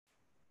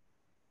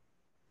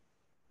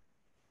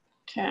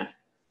Okay.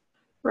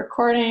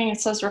 Recording,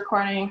 it says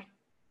recording.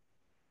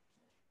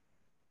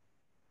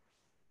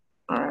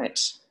 All right.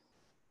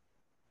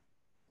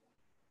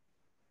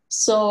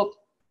 So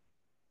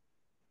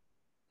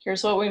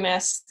here's what we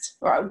missed,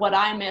 or what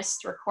I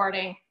missed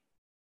recording.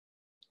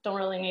 Don't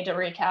really need to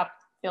recap.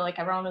 Feel like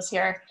everyone was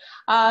here.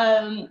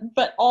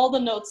 But all the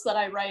notes that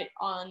I write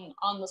on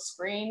the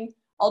screen,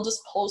 I'll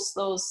just post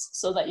those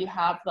so that you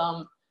have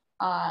them.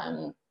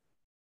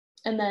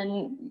 And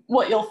then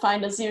what you'll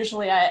find is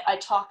usually I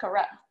talk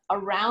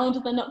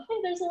around the note. Hey,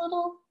 there's a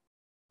little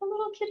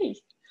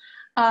kitty.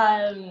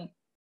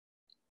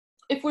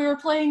 If we were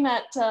playing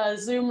that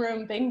Zoom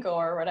room bingo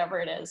or whatever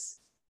it is,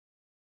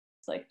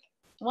 it's like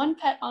one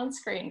pet on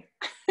screen.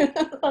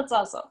 That's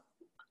awesome.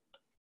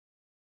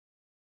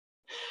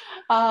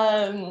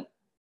 All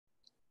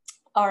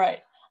right,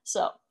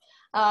 so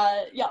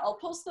yeah, I'll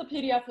post the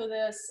PDF of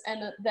this,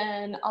 and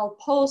then I'll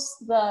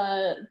post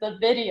the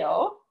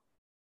video.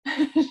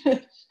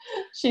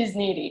 She's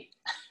needy.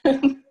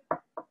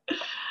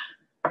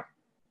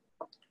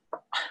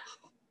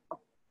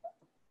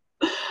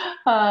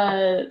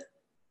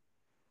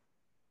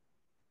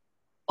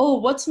 Oh,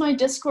 what's my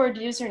Discord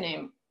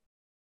username?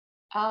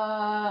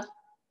 Yeah,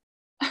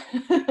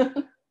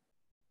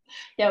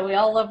 we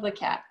all love the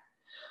cat.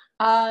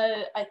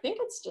 I think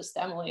it's just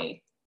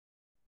Emily.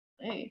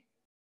 Hey.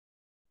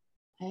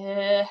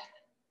 Hey.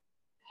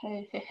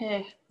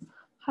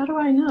 How do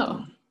I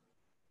know?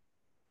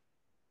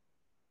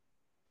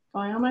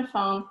 Going on my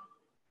phone.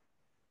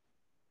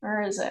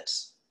 Where is it?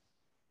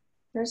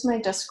 Here's my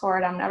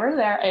Discord. I'm never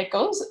there. I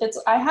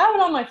have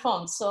it on my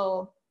phone,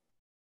 so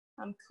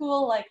I'm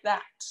cool like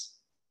that.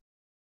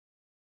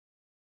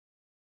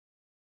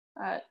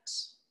 But,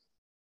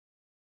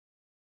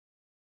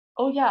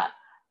 oh yeah,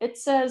 it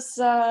says,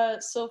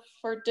 so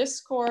for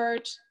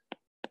Discord,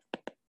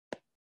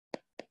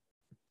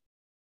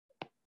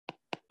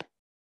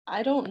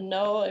 I don't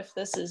know if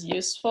this is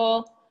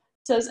useful.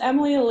 It says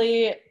Emily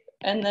Lee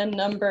and then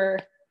number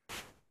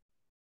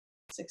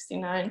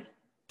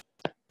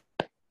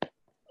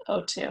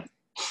 6902.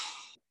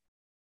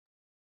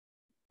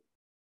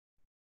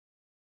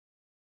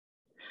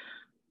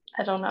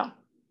 I don't know.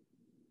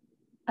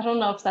 I don't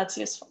know if that's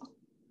useful.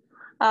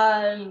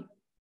 But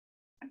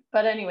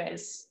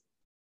anyways,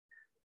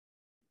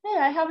 hey,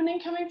 I have an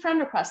incoming friend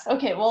request.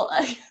 Okay, well,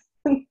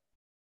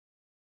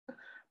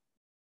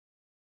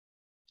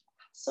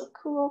 so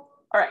cool.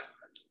 All right,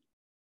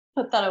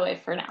 put that away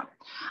for now.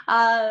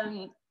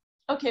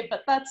 Okay,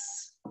 but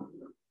that's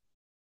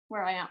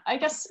where I am. I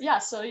guess, yeah,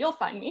 so you'll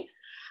find me.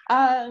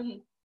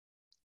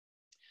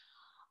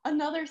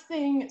 Another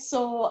thing,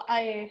 so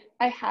I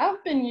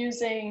have been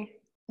using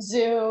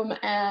Zoom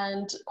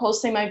and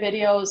posting my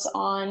videos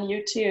on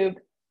YouTube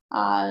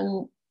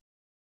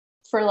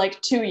for like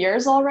 2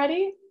 years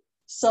already.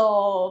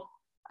 So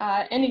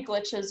any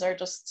glitches are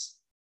just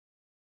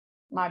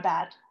my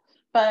bad.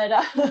 But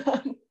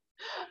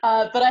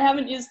but I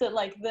haven't used it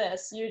like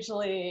this.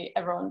 Usually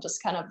everyone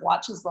just kind of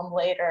watches them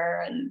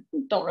later and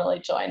don't really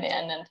join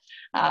in,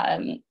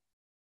 and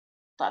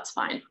that's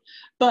fine.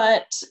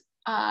 But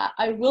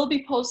I will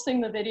be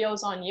posting the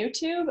videos on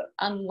YouTube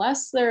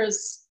unless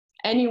there's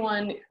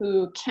anyone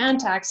who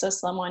can't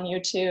access them on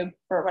YouTube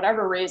for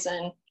whatever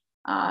reason.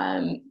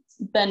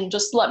 Then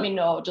just let me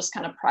know, just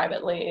kind of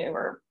privately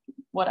or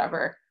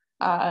whatever,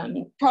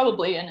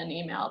 probably in an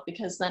email,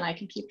 because then I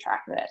can keep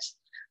track of it.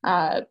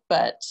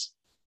 But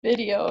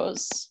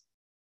videos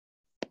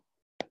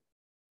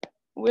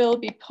will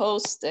be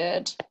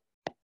posted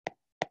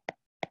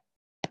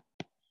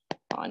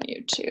on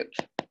YouTube.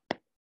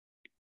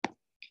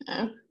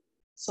 Okay.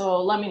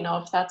 So let me know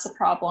if that's a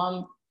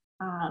problem.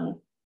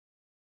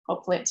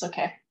 Hopefully it's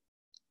okay.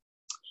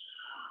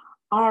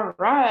 All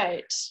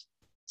right.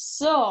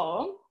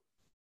 So,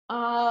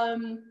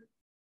 have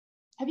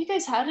you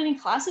guys had any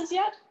classes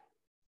yet?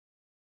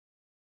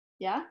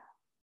 Yeah?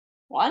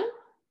 1?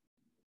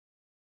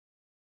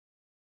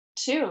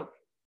 2?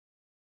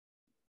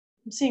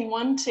 I'm seeing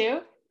 1,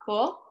 2.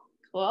 Cool,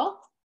 cool.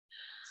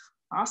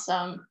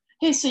 Awesome.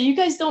 Hey, so you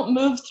guys don't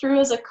move through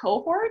as a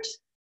cohort?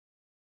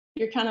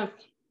 You're kind of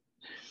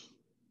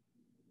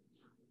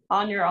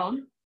on your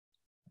own?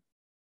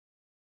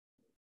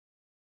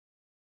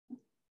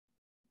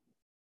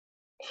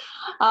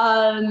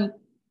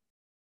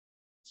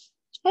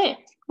 Hey,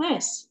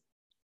 nice.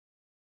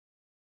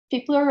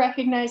 People are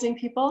recognizing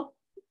people,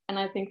 and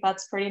I think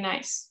that's pretty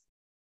nice.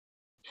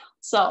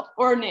 So,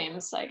 or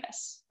names, I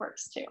guess,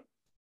 works too.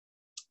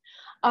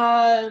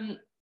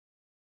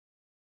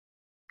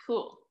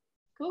 Cool.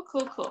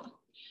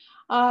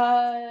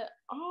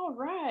 All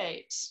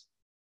right.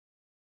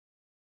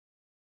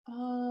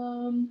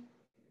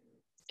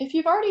 If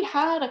you've already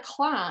had a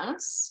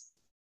class,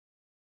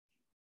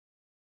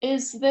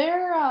 is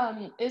there,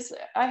 I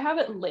have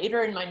it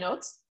later in my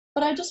notes,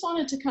 but I just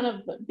wanted to kind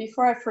of,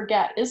 before I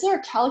forget, is there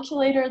a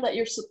calculator that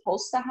you're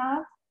supposed to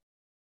have?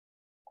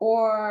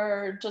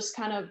 Or just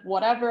kind of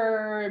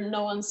whatever,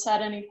 no one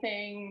said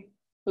anything,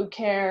 who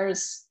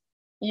cares,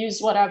 use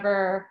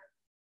whatever?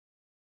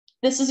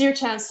 This is your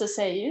chance to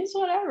say, use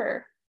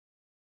whatever.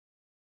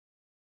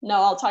 No,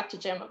 I'll talk to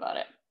Jim about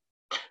it.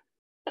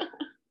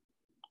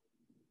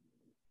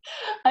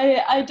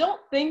 I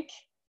don't think,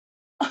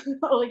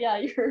 oh yeah,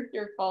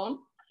 your phone.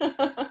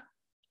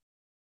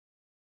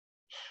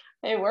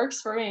 It works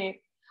for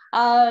me.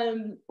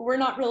 We're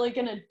not really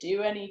gonna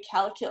do any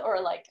or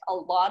like a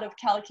lot of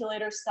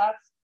calculator stuff.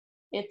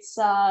 It's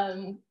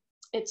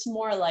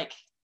more like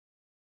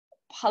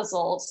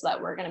puzzles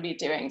that we're gonna be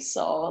doing.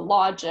 So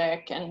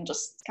logic and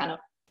just kind of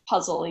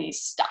puzzly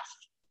stuff.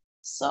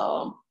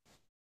 So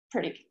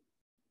pretty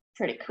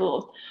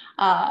cool.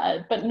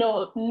 But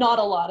no, not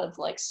a lot of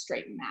like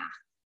straight math.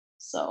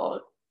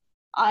 So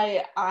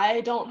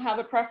I don't have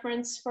a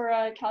preference for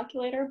a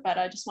calculator, but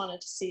I just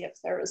wanted to see if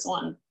there was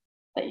one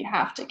that you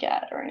have to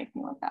get or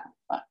anything like that.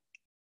 But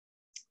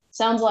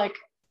sounds like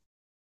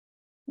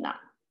no.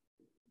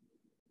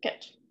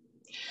 Good.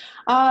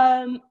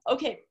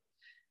 Okay.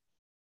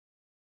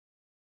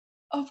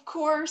 Of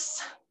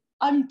course,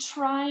 I'm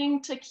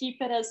trying to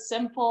keep it as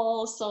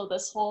simple. So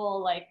this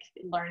whole like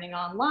learning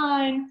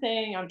online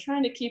thing, I'm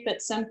trying to keep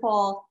it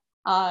simple.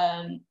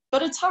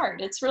 But it's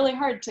hard. It's really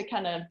hard to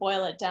kind of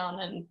boil it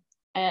down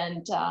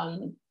and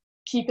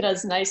keep it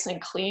as nice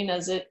and clean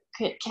as it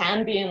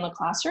can be in the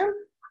classroom.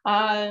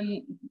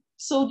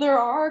 So there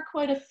are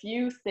quite a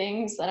few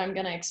things that I'm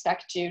going to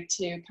expect you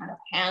to kind of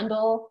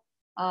handle.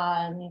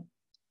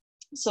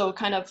 So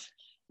kind of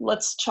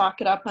let's chalk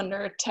it up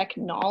under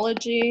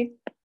technology.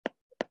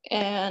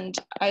 And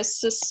I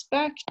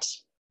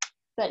suspect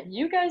that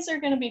you guys are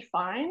going to be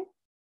fine.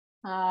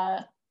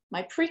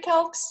 My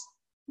pre-calcs,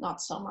 not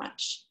so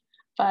much,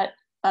 but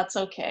that's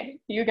okay.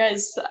 You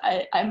guys,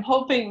 I'm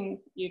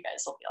hoping you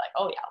guys will be like,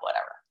 oh yeah,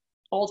 whatever,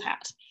 old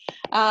hat.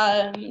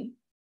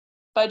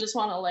 But I just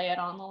want to lay it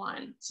on the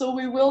line. So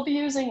we will be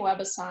using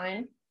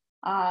WebAssign,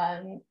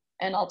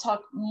 and I'll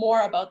talk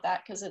more about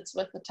that because it's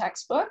with the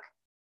textbook.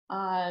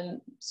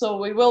 So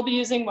we will be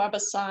using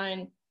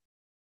WebAssign,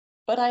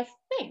 but I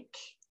think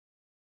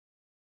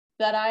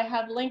that I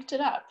have linked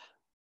it up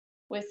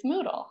with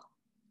Moodle.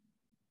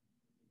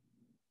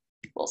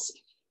 We'll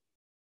see.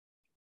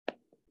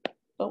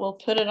 But we'll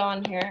put it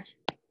on here.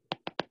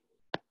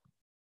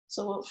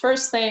 So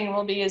first thing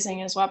we'll be using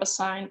is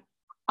WebAssign.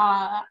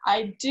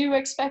 I do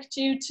expect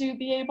you to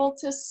be able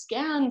to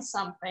scan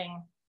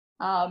something,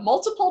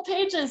 multiple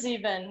pages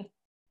even,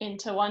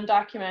 into one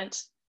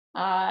document.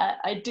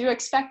 I do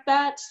expect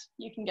that.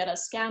 You can get a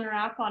scanner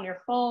app on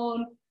your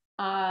phone.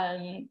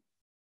 I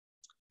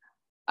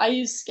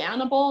use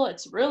Scannable.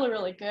 It's really,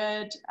 really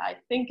good. I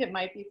think it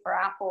might be for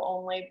Apple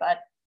only, but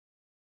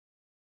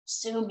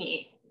sue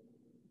me.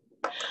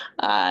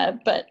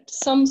 But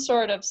some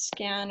sort of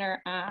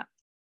scanner app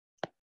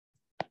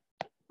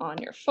on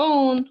your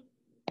phone,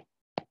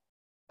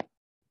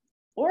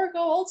 or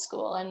go old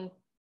school and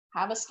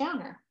have a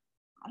scanner.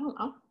 I don't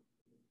know.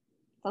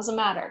 Doesn't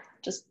matter.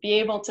 Just be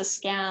able to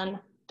scan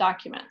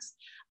documents.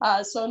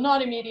 So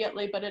not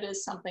immediately, but it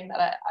is something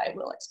that I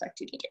will expect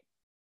you to do.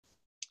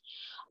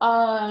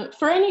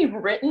 For any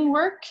written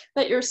work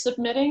that you're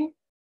submitting,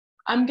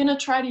 I'm gonna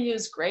try to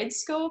use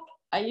Gradescope.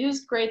 I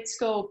used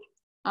Gradescope,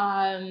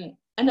 and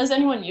has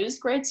anyone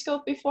used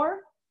Gradescope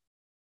before?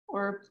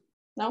 Or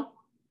no?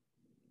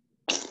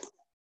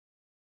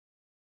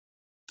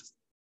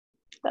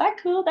 That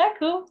cool, that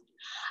cool.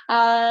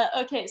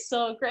 Okay,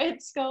 so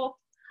Gradescope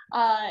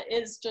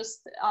is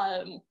just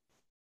an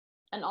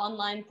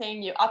online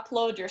thing. You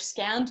upload your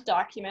scanned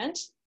document,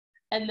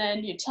 and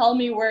then you tell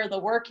me where the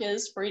work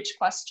is for each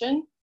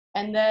question,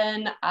 and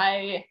then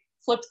I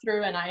flip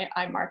through and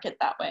I mark it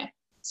that way.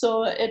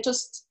 So it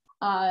just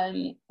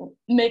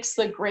makes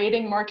the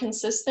grading more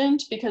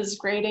consistent, because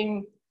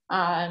grading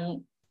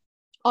on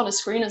a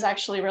screen is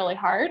actually really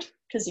hard,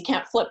 because you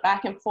can't flip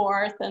back and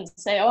forth and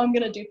say, oh, I'm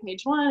going to do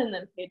page one and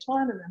then page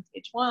one and then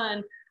page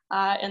one.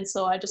 And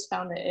so I just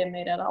found that it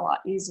made it a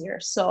lot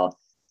easier. So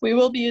we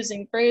will be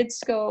using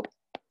Gradescope,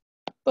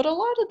 but a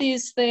lot of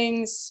these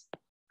things,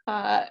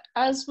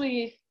 as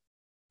we,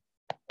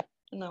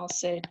 and I'll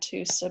say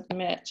to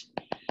submit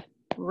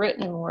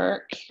written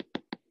work,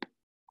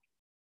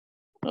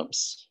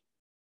 oops.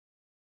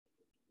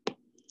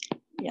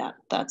 Yeah,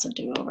 that's a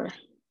do-over.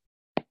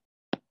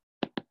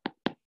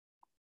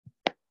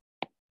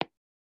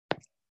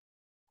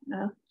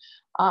 Yeah.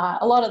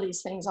 A lot of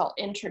these things I'll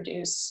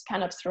introduce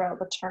kind of throughout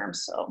the term,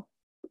 so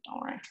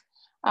don't worry.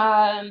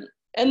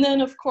 And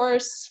then of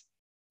course,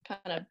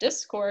 kind of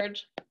Discord,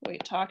 we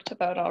talked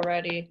about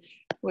already,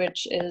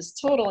 which is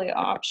totally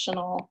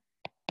optional,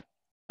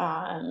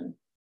 but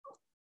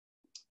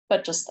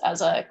just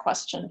as a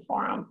question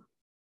forum,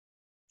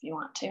 if you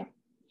want to.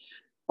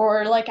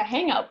 Or like a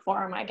Hangout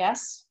forum, I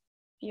guess,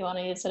 if you want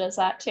to use it as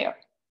that too.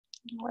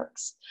 It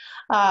works.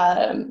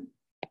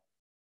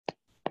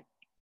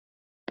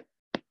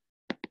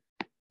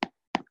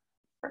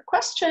 For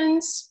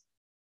questions.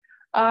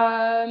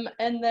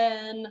 And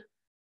then,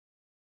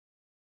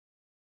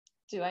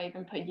 do I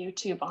even put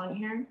YouTube on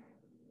here?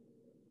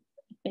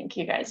 I think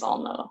you guys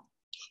all know.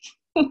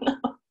 No.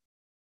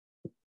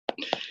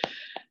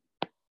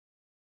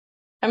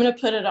 I'm going to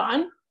put it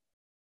on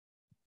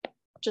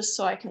just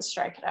so I can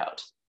strike it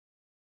out.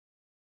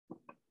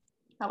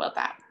 How about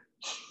that?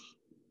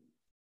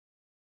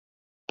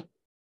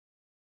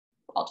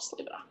 I'll just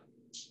leave it on.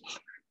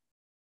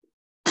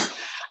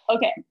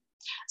 Okay,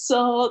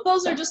 so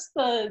those are just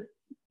the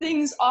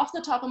things off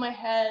the top of my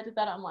head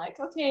that I'm like,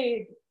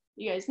 okay,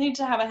 you guys need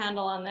to have a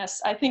handle on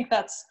this. I think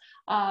that's,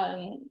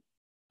 I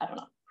don't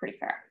know, pretty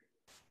fair.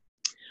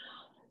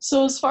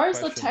 So as far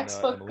as the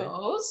textbook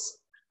goes,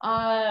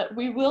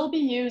 we will be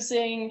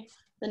using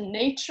The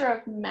Nature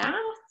of Math.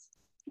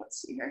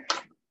 Let's see here.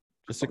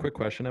 Just a quick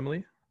question,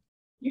 Emily.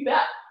 You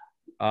bet.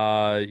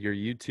 Your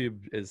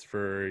YouTube is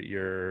for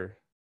your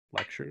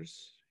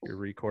lectures, your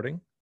recording?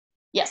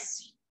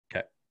 Yes.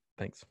 Okay,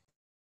 thanks.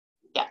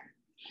 Yeah.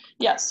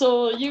 Yeah,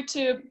 so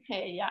YouTube,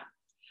 hey, yeah.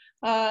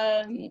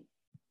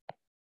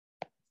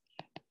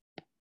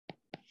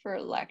 For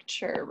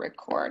lecture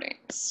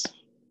recordings.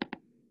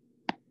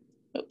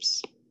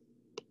 Oops.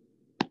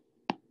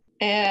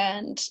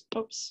 And,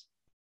 oops.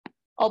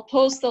 I'll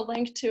post the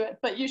link to it,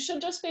 but you should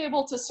just be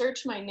able to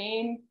search my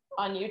name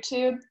on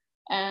YouTube,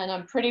 and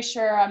I'm pretty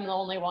sure I'm the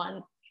only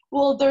one.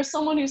 Well, there's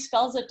someone who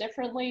spells it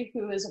differently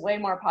who is way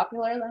more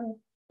popular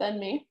than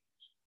me,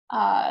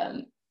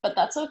 but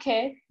that's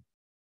okay.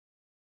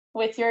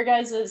 With your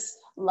guys'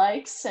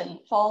 likes and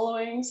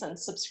followings and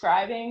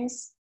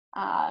subscribings,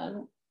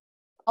 I'll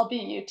be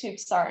a YouTube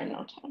star in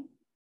no time.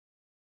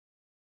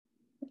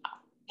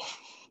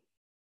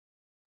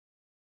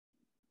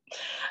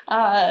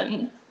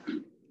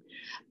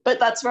 But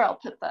that's where I'll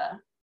put the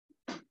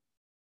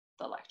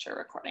lecture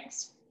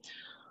recordings.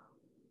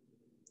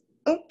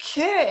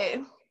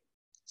 Okay,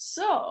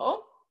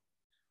 so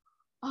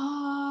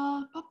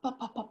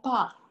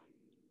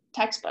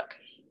textbook.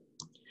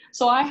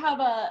 So I have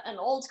an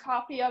old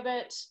copy of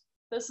it.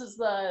 This is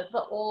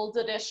the old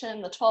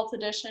edition, the 12th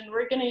edition.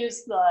 We're going to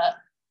use the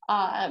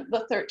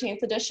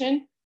 13th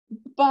edition,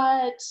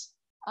 but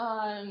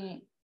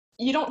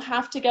you don't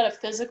have to get a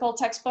physical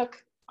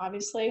textbook,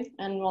 obviously,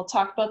 and we'll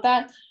talk about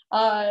that.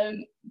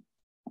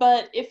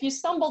 But if you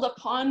stumbled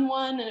upon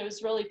one and it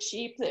was really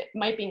cheap, it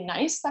might be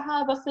nice to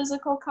have a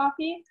physical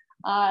copy.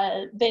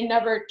 They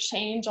never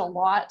change a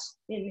lot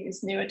in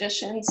these new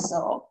editions,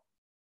 so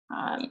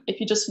if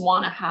you just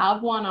want to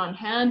have one on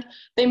hand,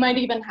 they might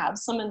even have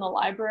some in the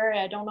library.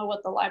 I don't know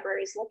what the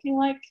library is looking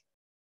like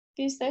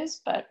these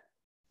days, but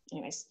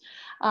anyways.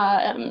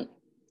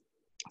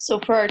 So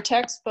for our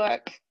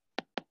textbook,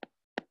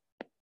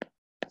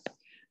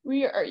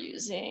 we are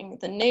using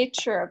The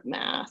Nature of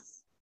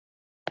Math,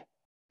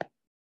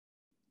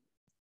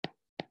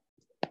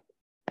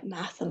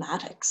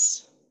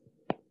 Mathematics.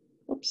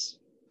 Oops.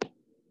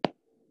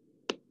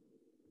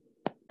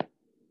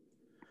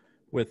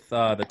 With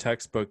the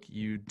textbook,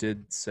 you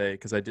did say,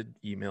 because I did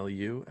email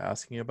you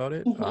asking about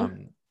it,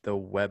 the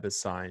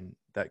WebAssign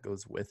that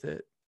goes with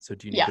it. So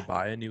do you need to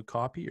buy a new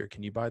copy, or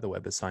can you buy the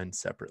WebAssign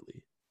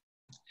separately?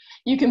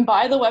 You can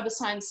buy the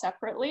WebAssign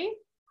separately,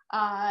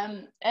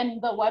 and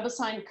the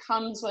WebAssign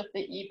comes with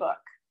the ebook.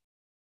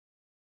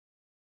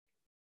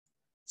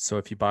 So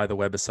if you buy the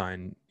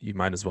WebAssign, you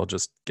might as well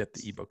just get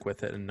the ebook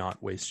with it and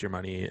not waste your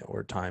money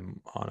or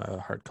time on a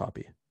hard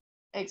copy.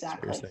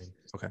 Exactly. That's what you're saying.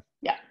 Okay.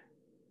 Yeah.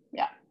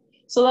 Yeah.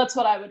 So that's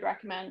what I would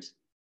recommend.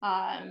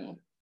 But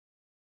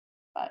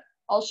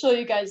I'll show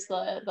you guys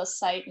the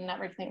site and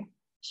everything.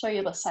 Show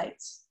you the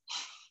sites.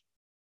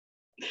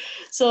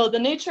 So The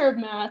Nature of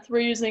Math,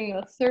 we're using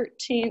the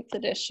 13th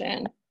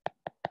edition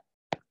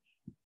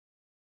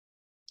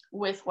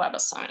with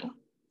WebAssign.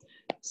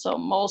 So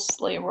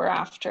mostly we're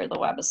after the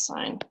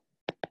WebAssign.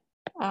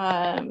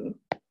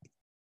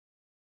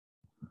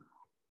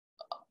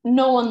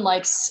 No one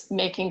likes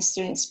making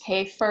students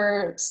pay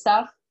for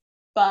stuff,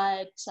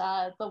 but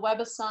the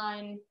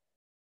WebAssign,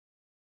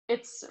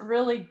 it's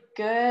really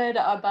good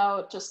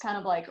about just kind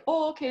of like,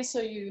 oh, okay,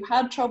 so you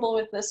had trouble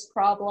with this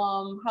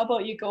problem. How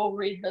about you go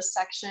read this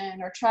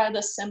section or try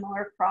this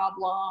similar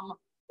problem,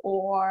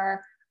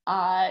 or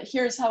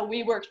here's how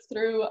we worked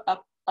through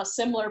a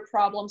similar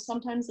problem.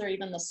 Sometimes they're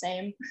even the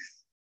same,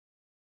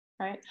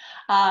 right?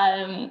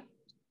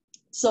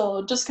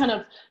 So just kind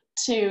of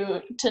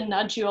to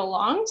nudge you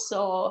along.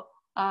 So,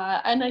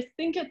 and I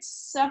think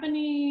it's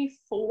 $74.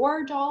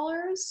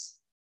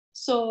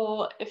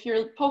 So if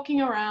you're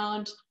poking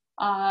around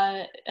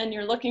and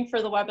you're looking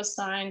for the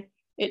WebAssign,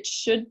 it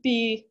should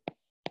be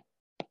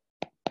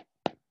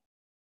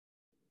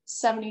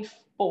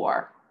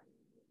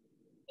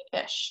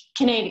 74-ish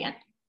Canadian.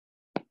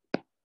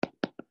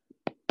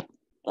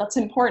 That's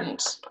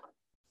important.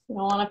 You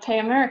don't want to pay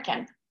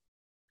American.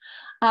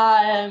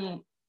 Okay,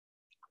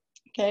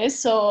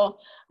 so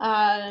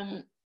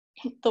the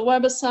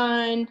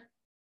WebAssign,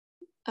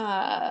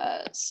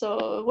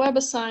 so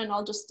WebAssign,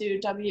 I'll just do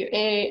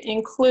WA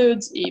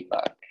includes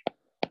ebook.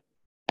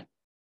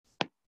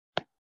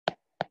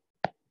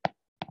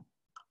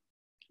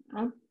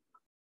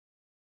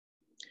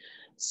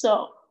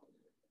 So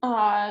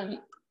I'd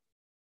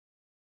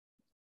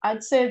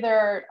say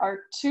there are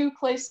two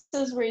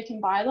places where you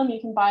can buy them.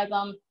 You can buy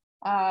them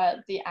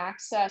the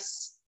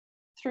Access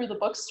through the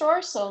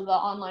bookstore, so the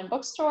online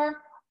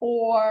bookstore,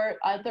 or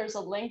there's a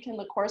link in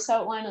the course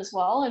outline as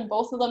well, and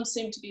both of them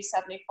seem to be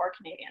 74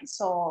 Canadian.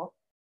 So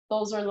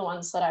those are the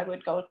ones that I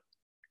would go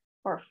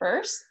for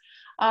first.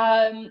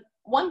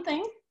 One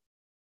thing,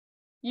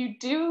 you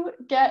do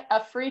get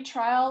a free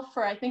trial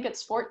for, I think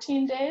it's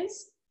 14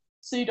 days.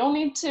 So you don't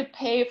need to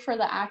pay for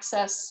the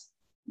access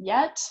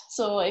yet.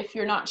 So if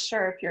you're not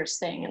sure if you're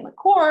staying in the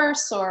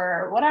course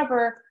or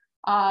whatever,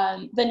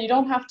 then you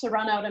don't have to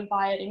run out and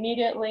buy it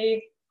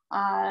immediately.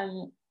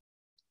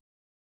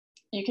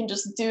 You can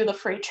just do the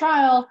free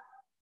trial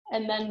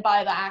and then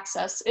buy the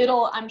access.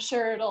 I'm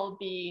sure it'll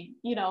be,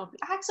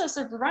 access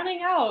is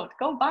running out,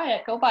 go buy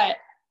it.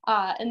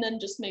 And then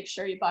just make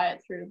sure you buy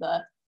it through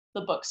the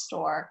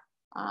bookstore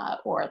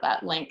or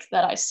that link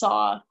that I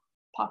saw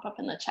pop up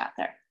in the chat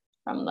there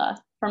from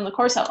the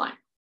course outline.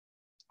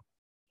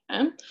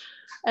 Okay.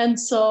 And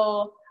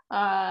so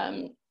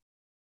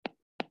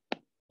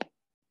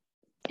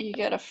you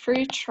get a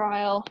free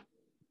trial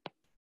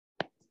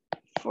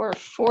for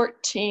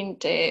 14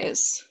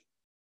 days.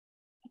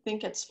 I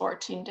think it's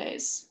 14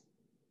 days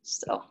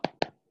still.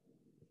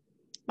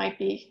 Might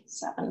be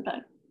 7,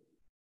 but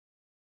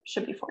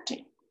should be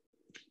 14.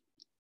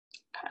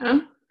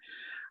 Okay.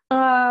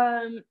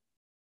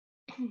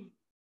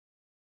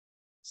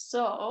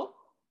 So,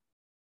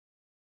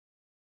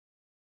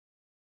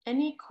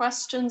 any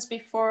questions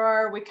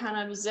before we kind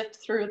of zip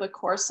through the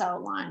course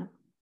outline?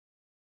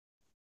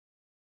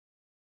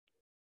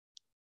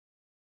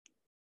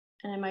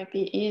 And it might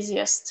be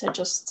easiest to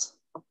just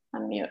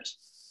unmute.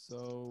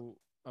 So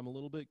I'm a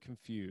little bit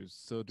confused.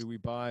 So do we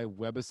buy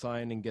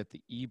WebAssign and get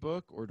the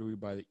ebook, or do we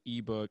buy the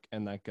ebook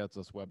and that gets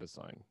us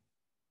WebAssign?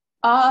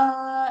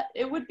 I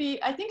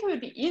think it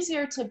would be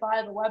easier to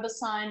buy the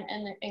WebAssign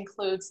and it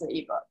includes the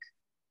ebook.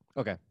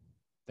 Okay,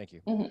 thank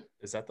you. Mm-hmm.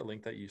 Is that the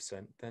link that you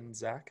sent then,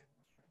 Zach?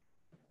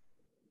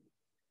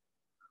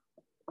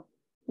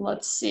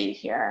 Let's see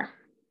here.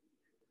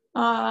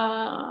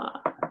 Because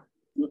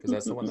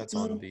that's the one that's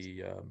on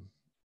the,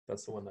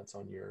 that's the one that's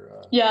on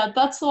your. Yeah,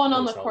 that's the one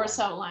on the course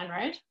outline,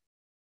 right?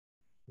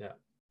 Yeah.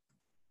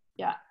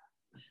 Yeah.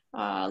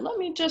 Let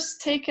me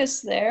just take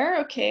us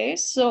there. Okay,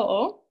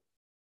 so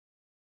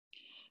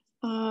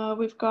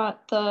we've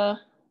got the,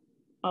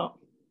 oh,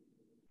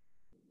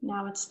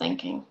 now it's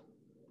thinking.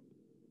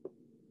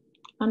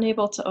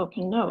 Unable to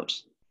open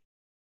note.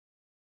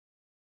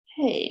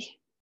 Hey,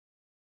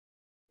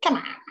 come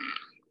on.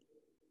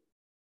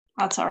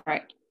 That's all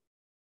right.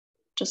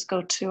 Just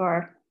go to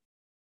our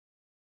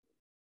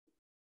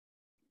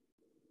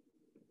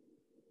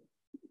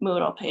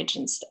Moodle page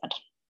instead.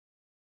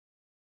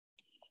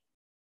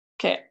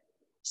 Okay,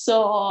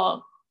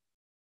 so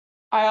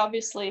I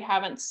obviously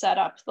haven't set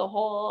up the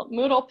whole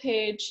Moodle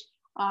page,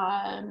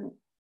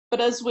 but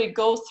as we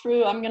go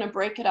through, I'm going to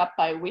break it up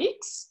by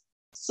weeks.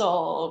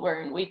 So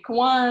we're in week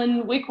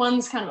 1. Week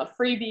 1's kind of a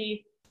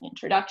freebie,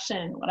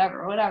 introduction,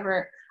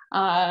 whatever.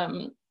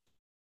 And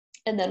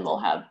then we'll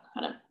have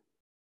kind of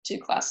 2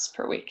 classes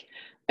per week.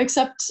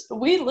 Except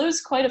we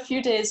lose quite a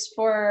few days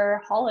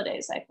for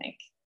holidays, I think.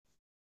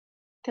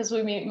 Because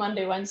we meet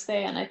Monday,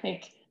 Wednesday, and I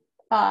think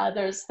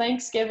there's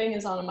Thanksgiving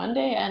is on a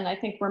Monday, and I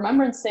think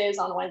Remembrance Day is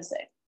on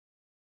Wednesday.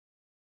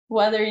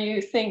 Whether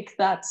you think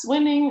that's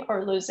winning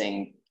or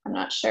losing, I'm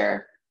not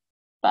sure,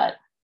 but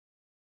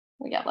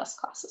we get less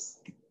classes.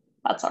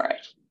 That's all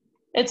right.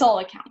 It's all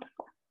accounted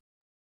for.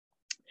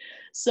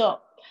 So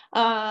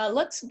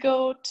let's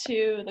go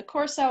to the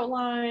course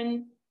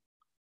outline.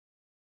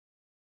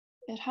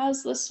 It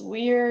has this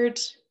weird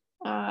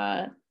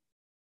kind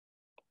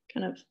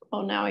of,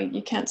 oh, now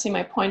you can't see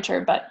my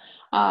pointer, but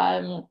I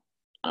don't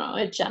know,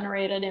 it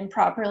generated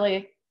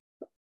improperly.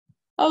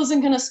 I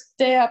wasn't going to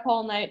stay up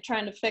all night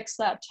trying to fix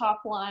that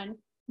top line,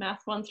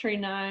 Math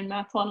 139,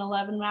 Math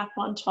 111, Math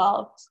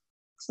 112.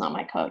 It's not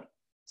my code.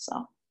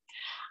 So,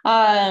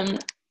 all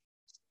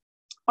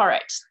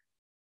right.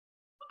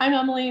 I'm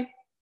Emily.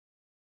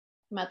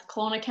 I'm at the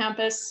Kelowna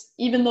campus,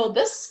 even though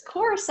this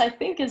course I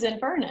think is in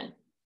Vernon.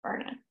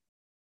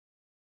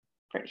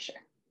 Pretty sure.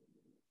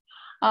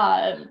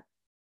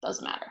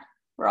 Doesn't matter.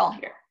 We're all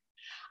here.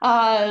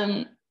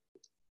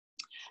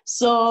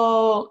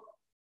 So,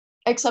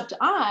 except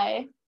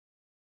I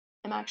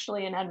am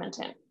actually in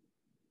Edmonton.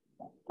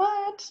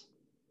 But,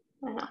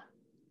 I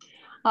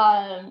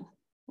know.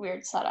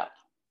 Weird setup.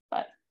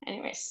 But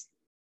anyways,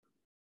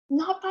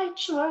 not by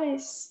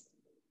choice.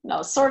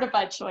 No, sort of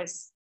by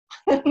choice.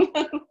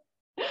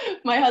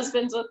 My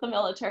husband's with the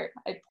military.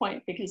 I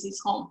point because he's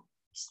home.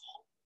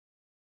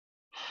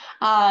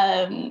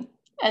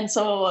 And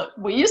so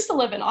we used to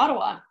live in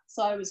Ottawa.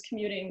 So I was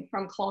commuting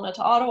from Kelowna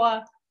to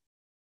Ottawa.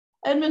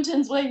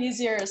 Edmonton's way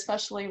easier,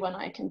 especially when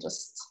I can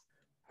just...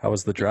 How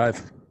was the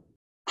drive?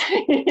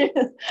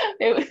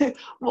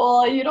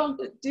 Well, you don't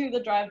do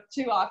the drive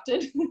too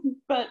often,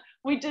 but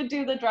we did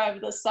do the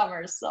drive this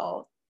summer,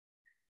 so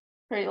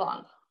pretty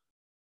long.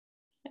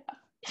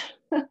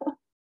 Yeah.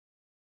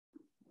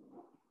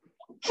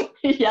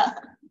 Yeah.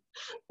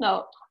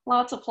 No,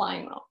 lots of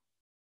flying though.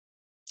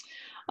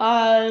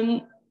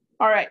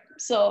 All right,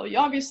 so you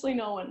obviously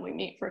know when we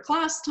meet for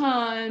class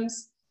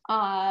times,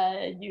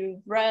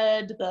 you've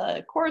read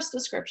the course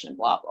description,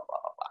 blah, blah, blah,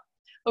 blah,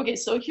 blah. Okay,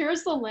 so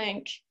here's the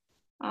link.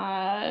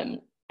 And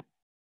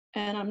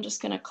I'm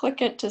just gonna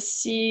click it to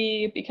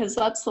see, because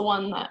that's the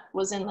one that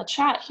was in the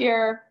chat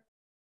here.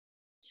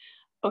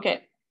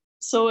 Okay,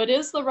 so it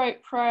is the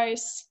right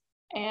price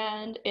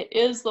and it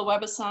is the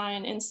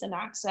WebAssign instant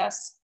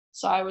access.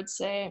 So I would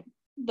say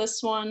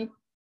this one,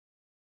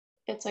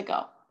 it's a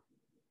go.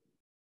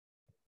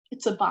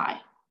 It's a buy.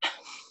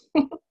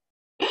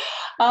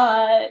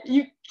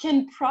 You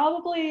can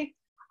probably,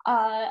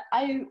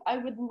 I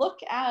would look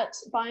at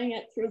buying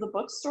it through the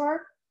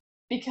bookstore,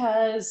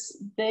 because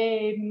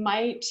they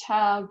might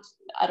have,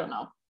 I don't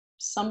know,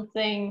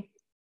 something,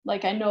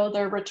 like I know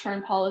their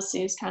return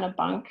policy is kind of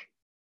bunk,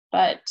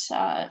 but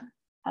I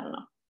don't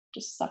know,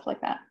 just stuff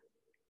like that.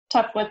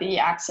 Tough with the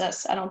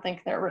access. I don't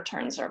think their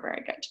returns are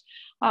very good.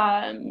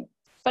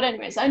 But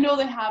anyways, I know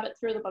they have it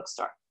through the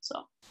bookstore,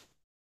 so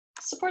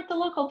support the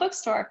local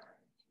bookstore.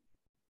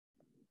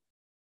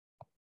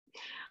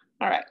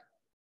 All right,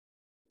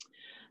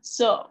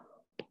 so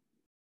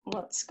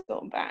let's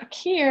go back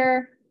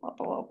here, blah,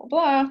 blah, blah,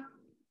 blah,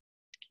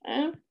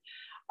 blah.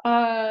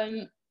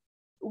 Okay.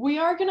 We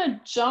are gonna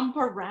jump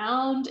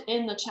around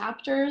in the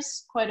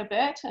chapters quite a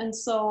bit. And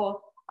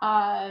so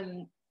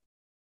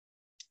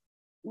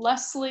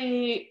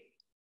Leslie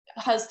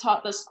has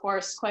taught this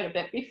course quite a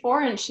bit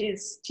before, and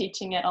she's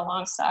teaching it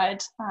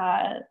alongside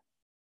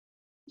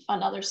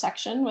another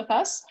section with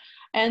us.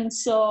 And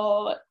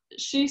so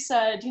she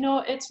said, you know,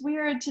 it's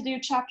weird to do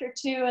chapter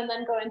 2 and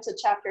then go into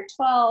chapter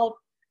 12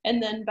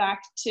 and then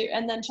back to,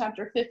 and then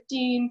chapter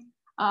 15.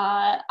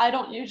 I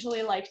don't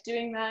usually like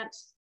doing that.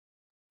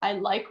 I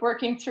like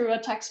working through a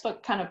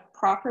textbook kind of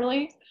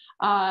properly.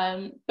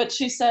 But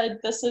she said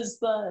this is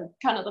the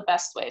kind of the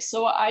best way.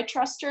 So I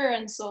trust her,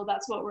 and so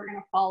that's what we're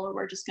gonna follow.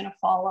 We're just gonna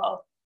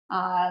follow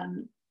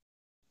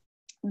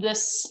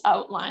this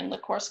outline, the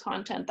course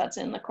content that's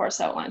in the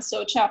course outline.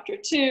 So chapter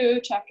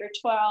 2, chapter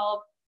 12,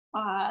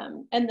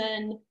 and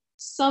then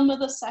some of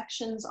the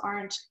sections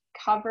aren't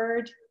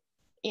covered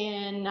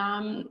in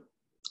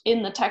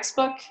the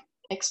textbook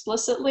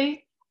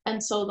explicitly,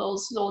 and so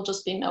those will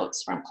just be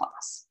notes from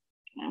class.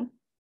 Okay?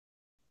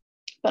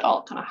 But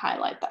I'll kind of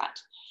highlight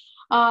that.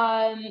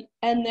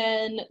 And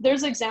then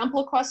there's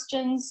example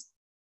questions,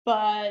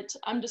 but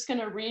I'm just going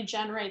to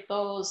regenerate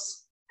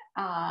those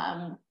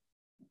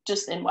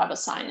just in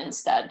WebAssign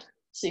instead,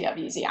 so you have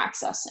easy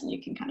access and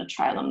you can kind of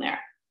try them there.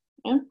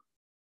 Okay?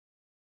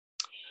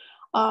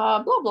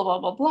 Blah, blah, blah,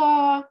 blah,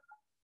 blah.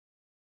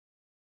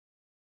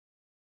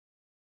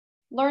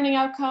 Learning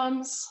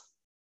outcomes.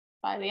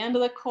 By the end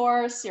of the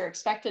course, you're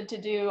expected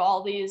to do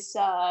all these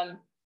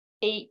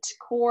 8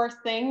 core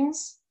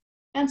things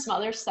and some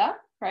other stuff,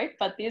 right?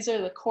 But these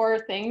are the core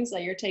things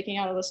that you're taking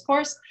out of this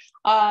course.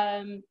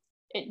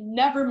 It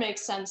never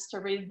makes sense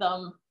to read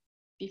them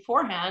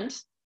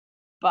beforehand,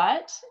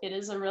 but it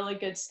is a really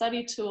good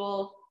study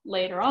tool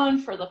later on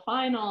for the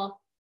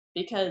final,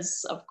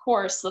 because of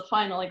course the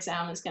final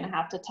exam is going to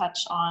have to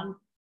touch on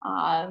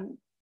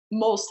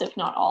most, if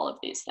not all, of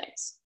these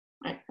things,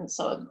 right? And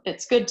so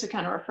it's good to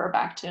kind of refer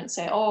back to and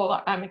say,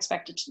 oh, I'm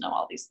expected to know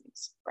all these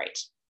things. Great.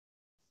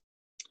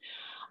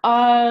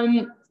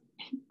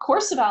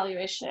 Course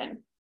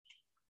evaluation.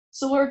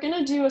 So we're going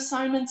to do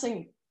assignments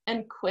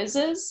and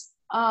quizzes.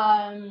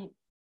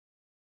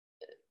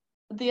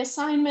 The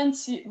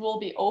assignments will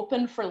be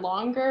open for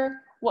longer.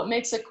 What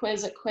makes a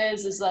quiz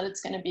is that it's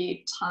going to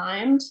be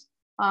timed.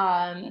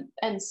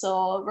 And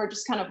so we're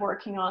just kind of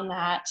working on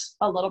that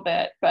a little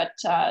bit. But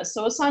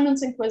so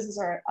assignments and quizzes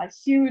are a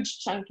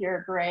huge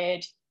chunkier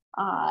grade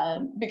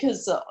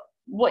because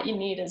what you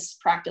need is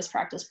practice,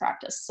 practice,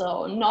 practice.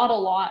 So not a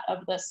lot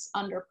of this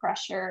under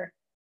pressure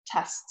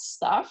test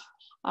stuff.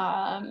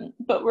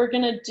 But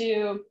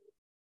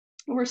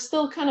we're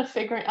still kind of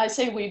figuring, I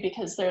say we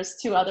because there's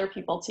 2 other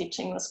people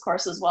teaching this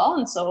course as well.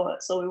 And so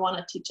we want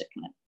to teach it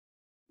kind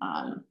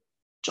of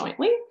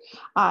jointly.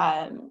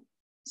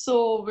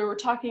 So we were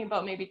talking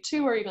about maybe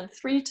 2 or even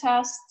 3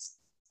 tests,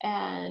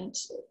 and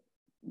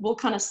we'll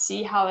kind of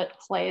see how it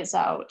plays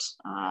out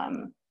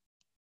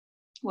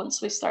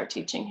once we start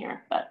teaching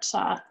here, but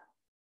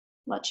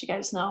let you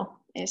guys know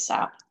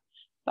ASAP.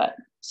 But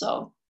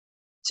so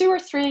 2 or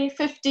 3,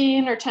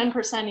 15 or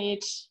 10%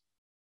 each,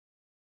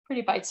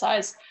 pretty bite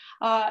size.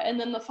 And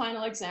then the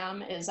final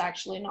exam is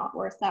actually not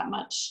worth that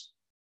much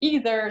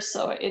either,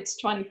 so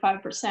it's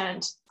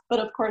 25%. But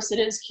of course it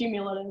is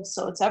cumulative,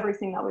 so it's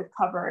everything that we've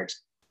covered.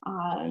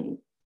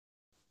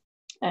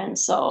 And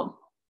so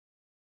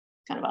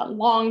kind of a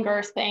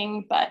longer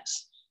thing, but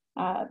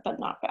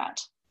not bad.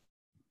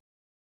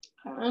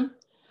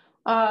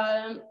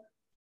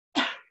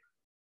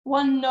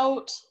 One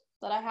note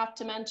that I have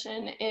to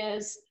mention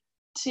is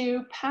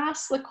to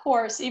pass the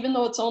course, even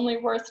though it's only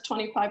worth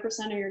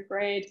 25% of your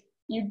grade,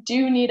 you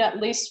do need at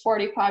least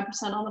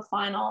 45% on the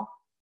final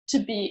to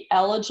be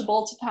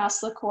eligible to pass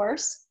the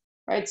course,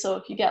 right? So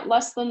if you get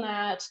less than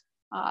that,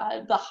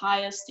 the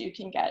highest you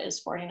can get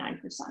is 49%,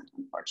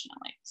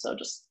 unfortunately. So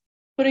just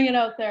putting it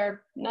out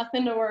there,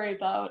 nothing to worry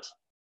about.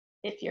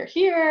 If you're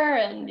here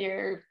and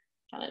you're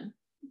kind of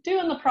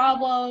doing the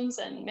problems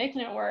and making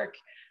it work,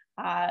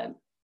 not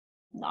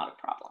a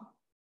problem.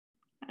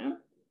 Okay.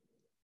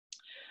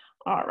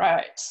 All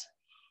right.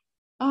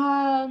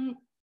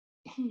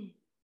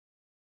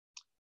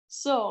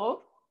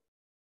 So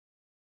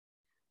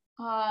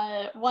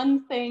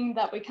one thing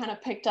that we kind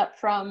of picked up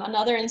from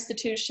another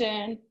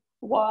institution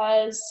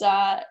was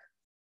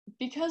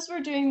because we're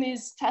doing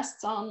these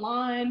tests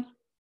online,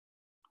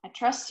 I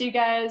trust you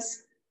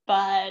guys,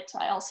 but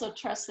I also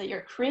trust that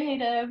you're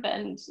creative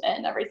and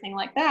everything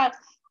like that.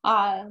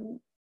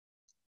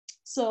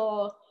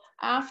 So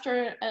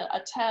after a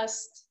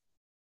test,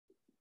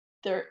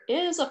 there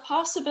is a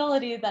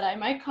possibility that I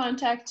might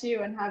contact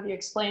you and have you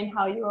explain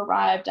how you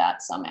arrived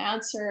at some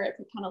answer if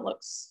it kind of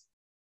looks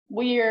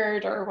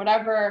weird or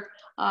whatever.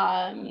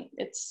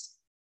 It's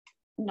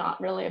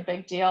not really a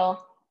big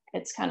deal.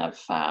 It's kind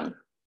of,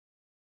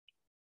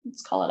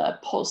 let's call it a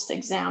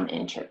post-exam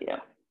interview.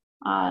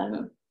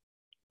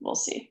 We'll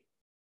see.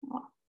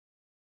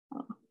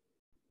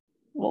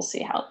 We'll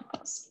see how it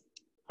goes.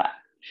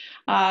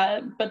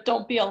 But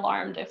don't be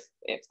alarmed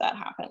if that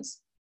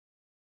happens.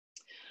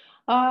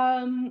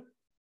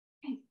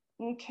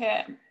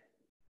 Okay.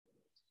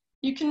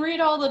 You can read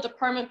all the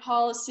department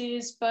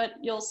policies, but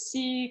you'll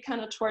see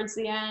kind of towards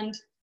the end,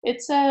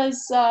 it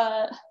says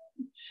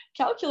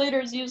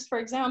calculators used for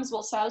exams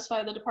will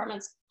satisfy the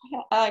department's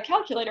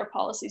calculator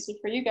policy. So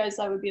for you guys,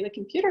 that would be the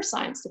computer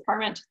science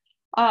department.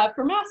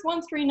 For math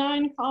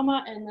 139,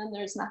 comma, and then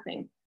there's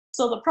nothing.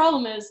 So the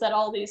problem is that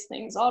all these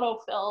things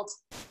auto-filled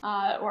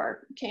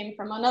or came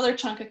from another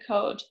chunk of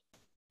code,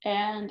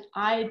 and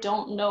I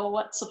don't know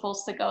what's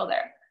supposed to go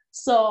there.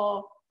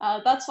 So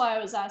that's why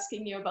I was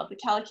asking you about the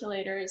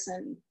calculators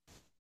and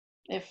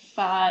if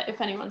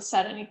anyone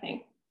said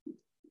anything.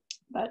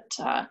 But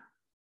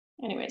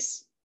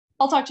anyways,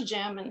 I'll talk to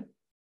Jam and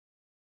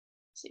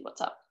see what's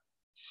up.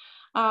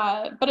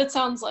 But it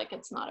sounds like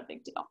it's not a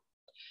big deal.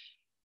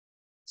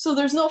 So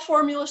there's no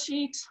formula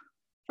sheet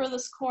for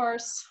this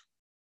course.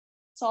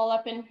 It's all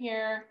up in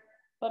here,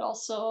 but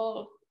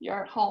also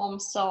you're at home.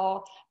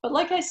 So, but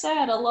like I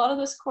said, a lot of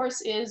this course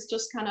is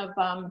just kind of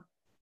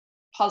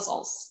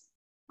puzzles,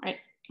 right?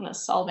 Kind of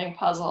solving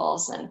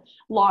puzzles and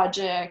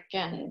logic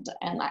and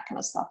that kind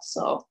of stuff.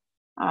 So,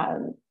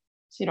 so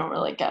you don't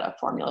really get a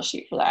formula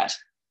sheet for that.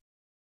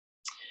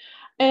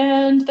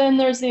 And then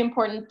there's the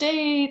important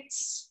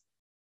dates.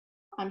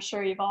 I'm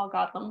sure you've all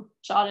got them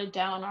jotted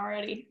down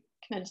already,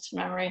 committed to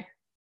memory.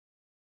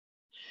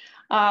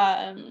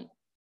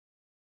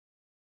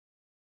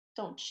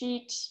 Don't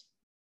cheat.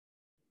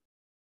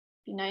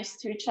 Be nice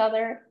to each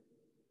other.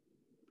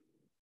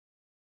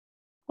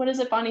 What is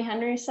it Bonnie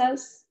Henry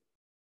says?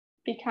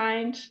 Be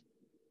kind.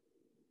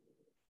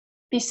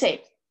 Be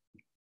safe.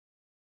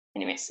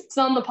 Anyways, it's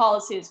on the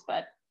policies,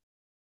 but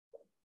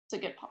it's a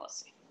good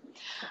policy.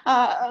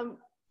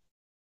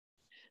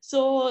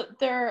 So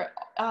there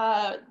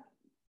are,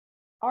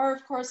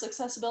 of course,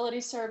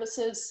 accessibility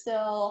services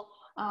still,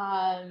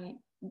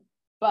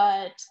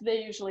 but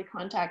they usually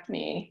contact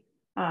me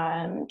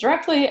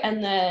directly,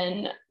 and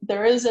then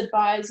there is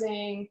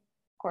advising.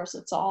 Of course,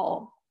 it's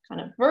all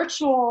kind of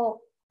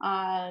virtual,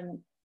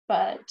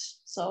 but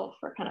so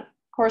for kind of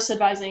course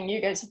advising, you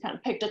guys have kind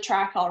of picked a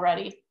track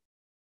already,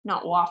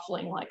 not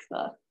waffling like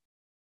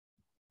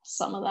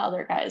some of the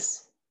other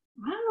guys.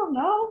 I don't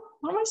know,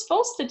 what am I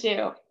supposed to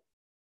do?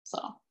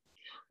 So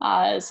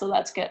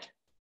that's good.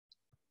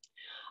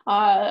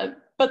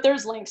 But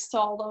there's links to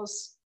all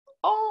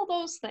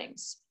those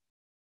things.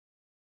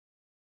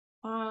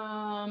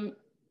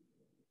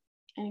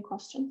 Any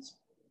questions?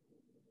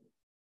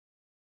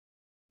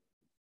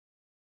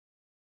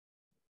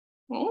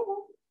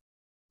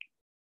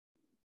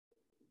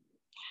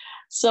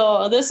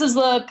 So this is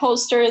the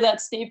poster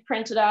that Steve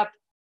printed up.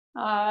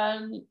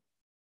 And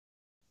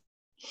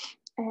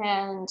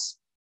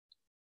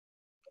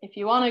if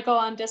you want to go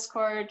on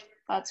Discord,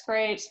 that's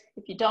great.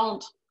 If you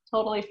don't,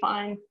 totally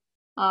fine.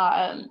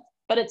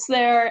 But it's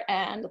there,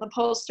 and the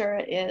poster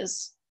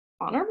is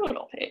on our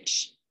Moodle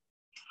page.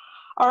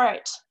 All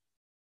right.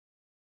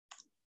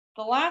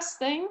 The last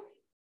thing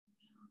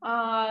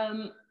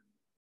that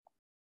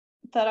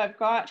I've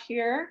got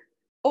here,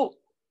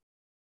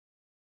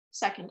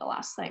 second to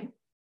last thing.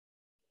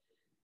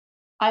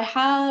 I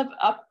have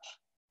up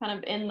kind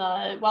of in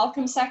the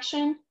welcome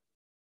section,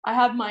 I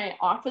have my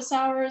office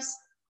hours.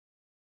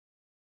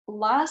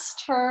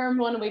 Last term,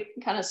 when we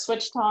kind of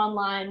switched to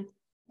online,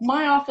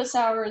 my office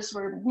hours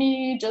were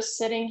me just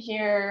sitting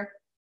here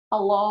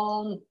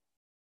alone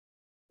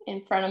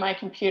in front of my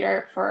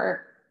computer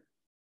for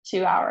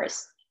 2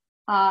 hours.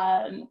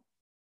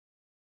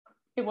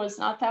 It was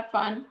not that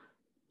fun.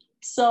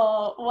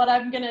 So what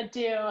I'm gonna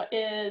do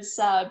is,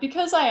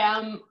 because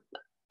I'm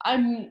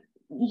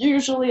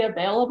usually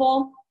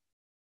available,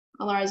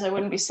 otherwise I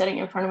wouldn't be sitting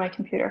in front of my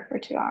computer for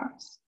 2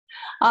 hours.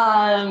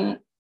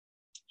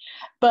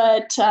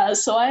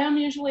 So I am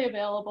usually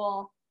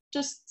available.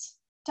 Just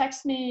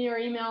text me or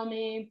email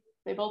me.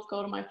 They both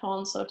go to my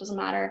phone, so it doesn't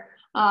matter.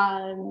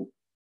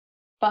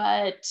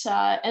 But,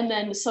 and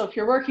then, so if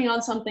you're working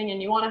on something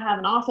and you want to have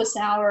an office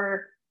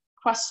hour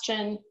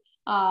question,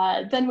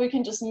 then we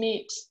can just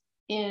meet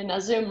in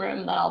a Zoom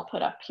room that I'll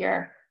put up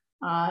here.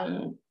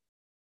 And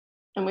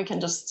we can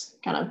just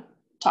kind of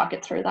talk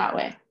it through that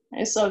way.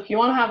 Okay? So if you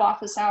want to have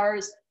office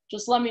hours,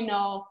 just let me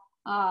know.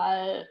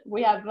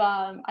 We have,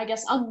 I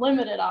guess,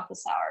 unlimited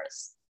office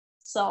hours.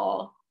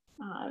 So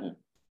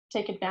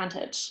take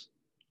advantage.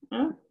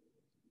 Yeah.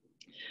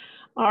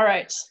 All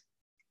right.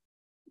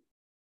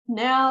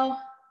 Now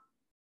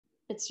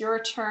it's your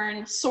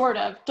turn, sort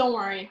of. Don't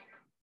worry.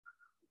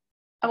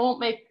 I won't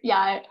make,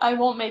 I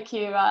won't make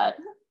you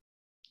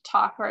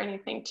talk or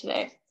anything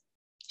today.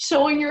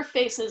 Showing your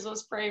faces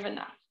was brave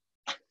enough.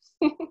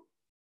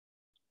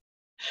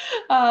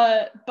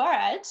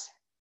 But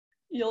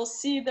you'll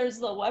see there's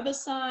the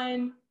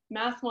WebAssign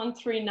Math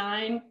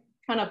 139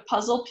 kind of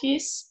puzzle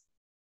piece.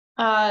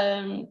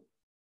 Never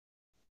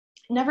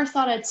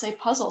thought I'd say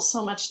puzzle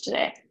so much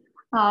today,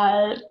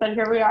 but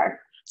here we are.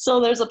 So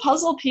there's a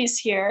puzzle piece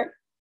here,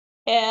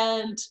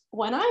 and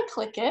when I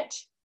click it,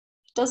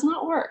 it does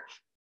not work.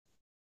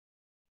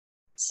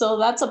 So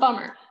that's a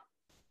bummer.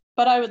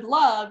 But I would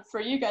love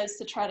for you guys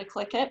to try to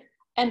click it,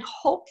 and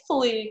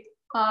hopefully,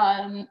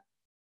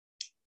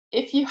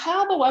 if you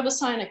have a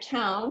WebAssign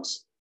account,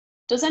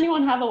 does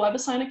anyone have a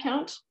WebAssign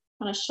account?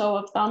 On a show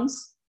of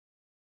thumbs.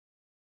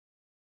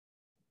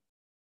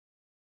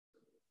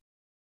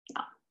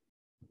 No.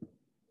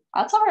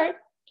 That's all right.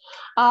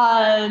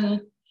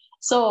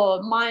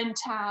 So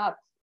MindTap,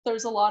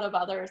 there's a lot of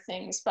other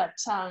things, but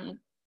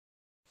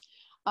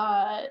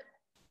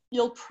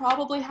you'll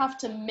probably have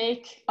to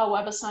make a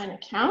WebAssign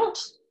account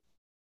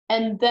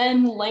and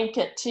then link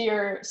it to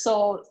your,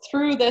 so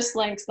through this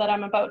link that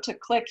I'm about to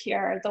click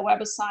here, the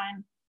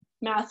WebAssign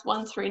Math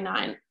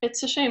 139.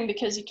 It's a shame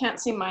because you can't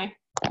see my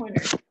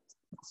pointer.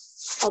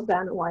 I'll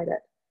banner wide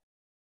it.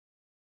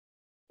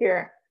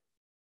 Here,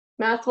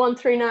 Math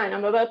 139,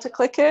 I'm about to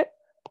click it.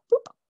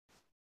 Oop.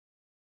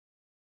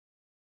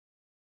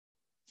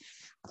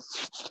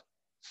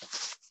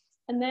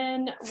 And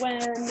then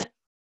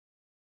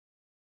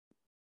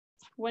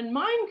when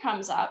mine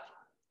comes up,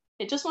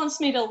 it just wants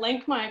me to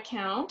link my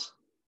account,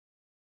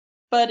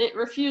 but it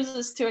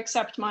refuses to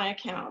accept my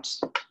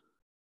account.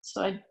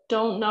 So I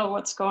don't know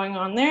what's going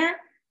on there.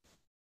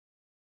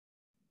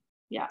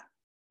 Yeah,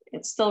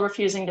 it's still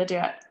refusing to do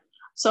it.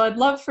 So I'd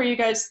love for you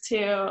guys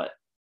to,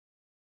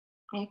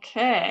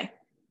 okay.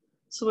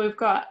 So we've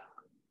got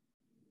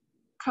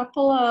a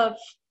couple of,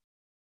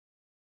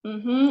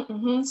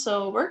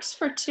 so it works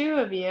for 2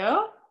 of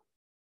you.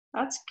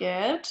 That's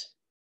good.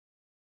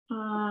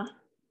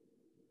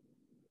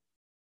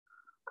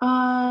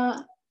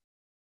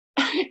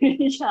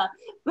 Yeah,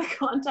 the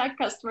contact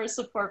customer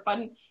support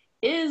button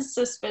is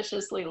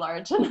suspiciously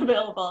large and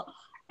available.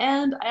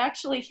 And I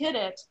actually hit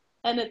it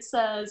and it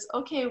says,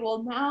 okay,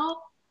 well now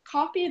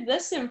copy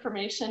this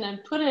information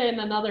and put it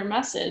in another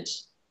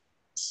message.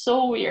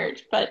 So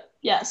weird, but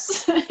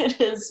yes,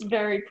 it is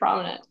very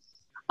prominent.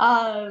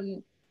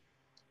 Oh,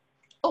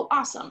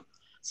 awesome.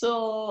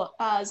 So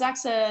Zach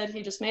said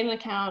he just made an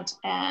account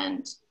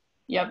and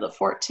you have the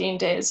 14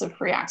 days of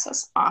free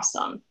access.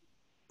 Awesome.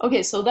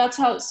 Okay, so that's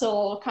how,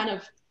 so kind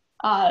of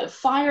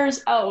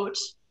fires out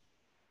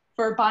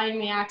for buying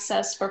the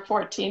access for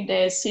 14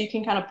 days. So you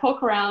can kind of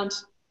poke around.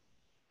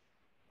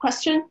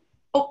 Question?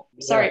 Oh,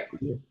 sorry.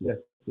 Yes.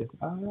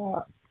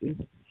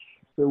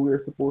 So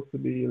we're supposed to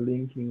be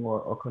linking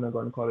or kind of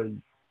going to call it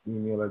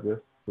email address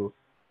to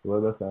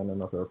WebAssign and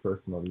not our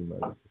personal email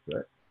address,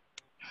 right?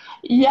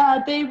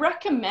 Yeah, they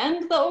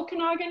recommend the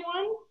Okanagan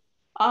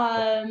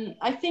one.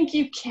 I think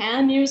you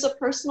can use a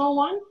personal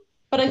one,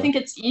 but okay. I think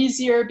it's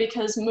easier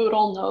because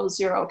Moodle knows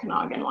your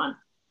Okanagan one.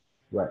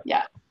 Right.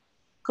 Yeah.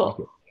 Cool.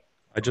 Okay.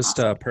 I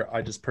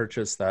just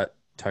purchased that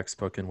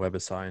textbook in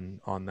WebAssign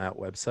on that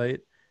website,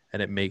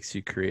 and it makes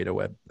you create a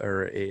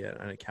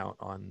an account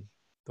on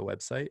the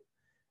website.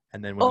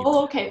 And then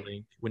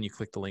when you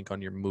click the link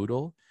on your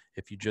Moodle,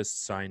 if you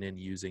just sign in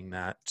using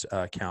that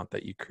account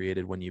that you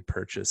created when you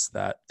purchased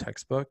that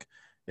textbook,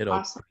 it'll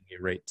bring you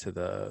right to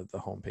the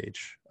homepage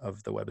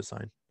of the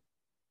WebAssign.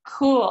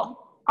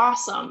 Cool.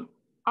 Awesome.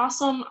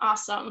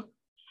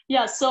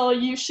 Yeah, so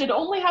you should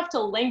only have to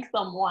link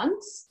them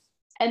once,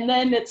 and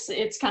then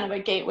it's kind of a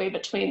gateway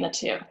between the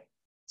two.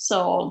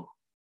 So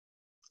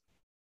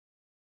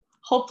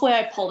hopefully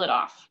I pulled it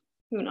off.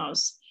 Who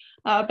knows?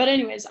 But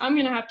anyways, I'm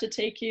gonna have to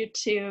take you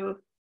to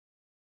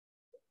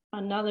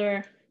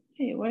another,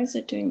 hey, why is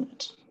it doing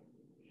that?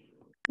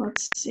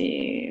 Let's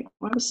see,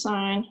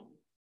 WebAssign.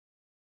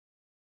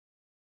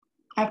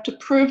 I have to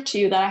prove to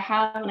you that I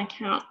have an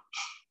account.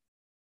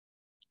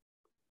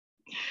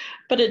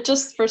 But it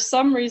just, for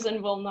some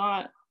reason, will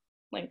not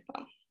link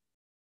them.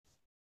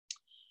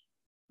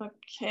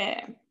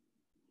 Okay,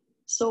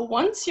 so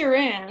once you're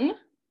in,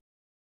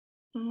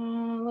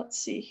 let's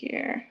see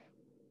here.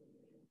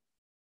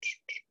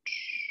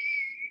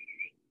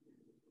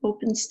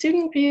 Open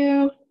student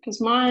view, because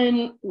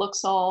mine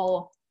looks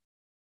all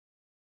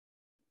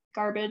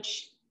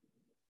garbage.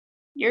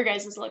 Your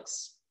guys's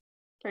looks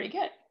pretty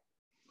good.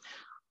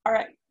 All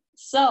right,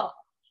 so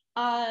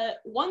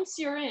once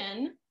you're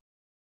in,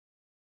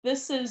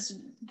 this is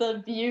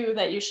the view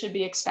that you should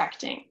be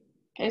expecting.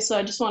 Okay, so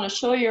I just want to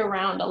show you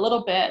around a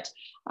little bit.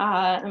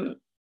 I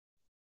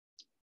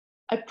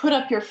put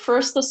up your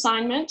first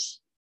assignment.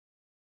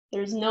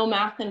 There's no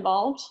math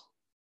involved.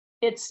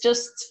 It's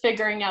just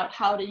figuring out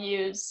how to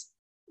use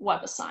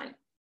WebAssign.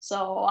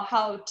 So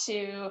how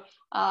to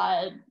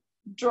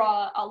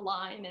draw a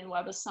line in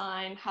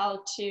WebAssign,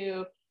 how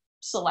to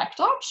select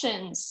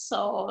options.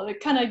 So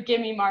kind of give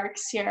me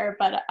marks here,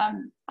 but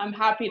I'm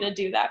happy to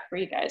do that for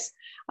you guys.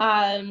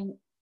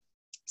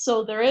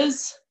 So there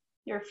is,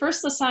 your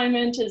first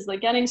assignment is the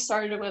getting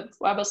started with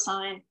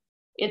WebAssign.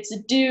 It's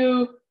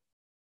due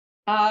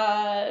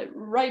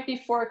right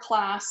before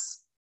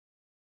class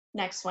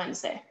next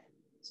Wednesday.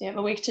 So you have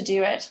a week to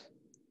do it.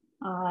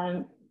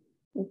 You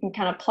can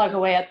kind of plug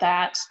away at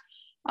that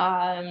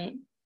and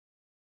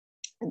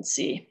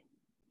see.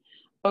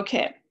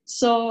 Okay,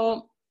 so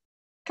a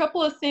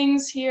couple of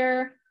things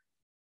here.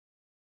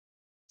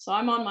 So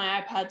I'm on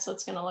my iPad, so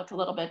it's going to look a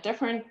little bit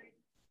different.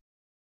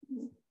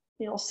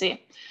 You'll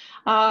see.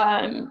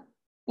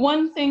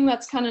 One thing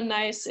that's kind of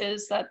nice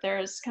is that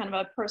there's kind of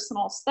a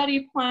personal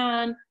study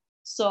plan.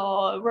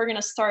 So we're going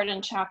to start in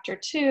chapter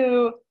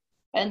 2,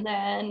 and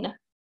then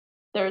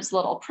there's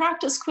little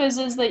practice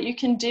quizzes that you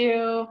can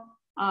do.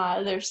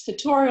 There's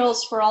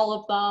tutorials for all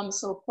of them.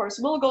 So of course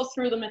we'll go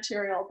through the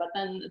material, but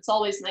then it's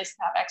always nice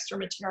to have extra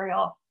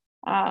material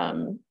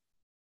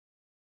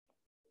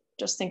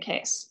just in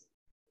case.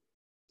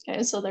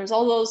 Okay, so there's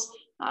all those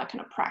kind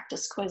of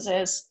practice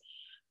quizzes.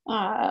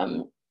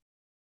 Oh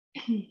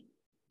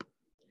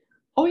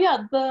yeah,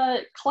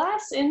 the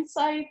class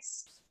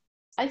insights,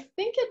 I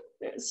think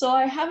so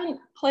I haven't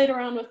played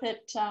around with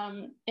it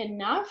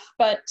enough,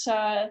 but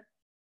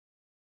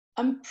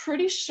I'm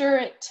pretty sure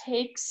it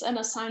takes an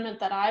assignment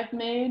that I've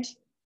made,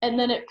 and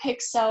then it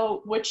picks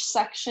out which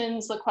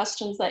sections the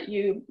questions that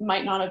you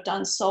might not have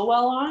done so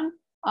well on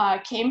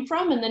came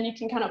from, and then you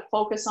can kind of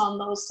focus on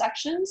those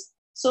sections.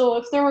 So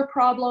if there were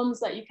problems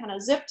that you kind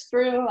of zipped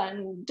through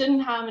and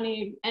didn't have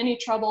any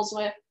troubles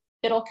with,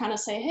 it'll kind of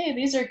say, hey,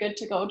 these are good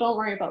to go, don't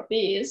worry about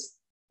these,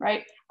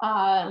 right?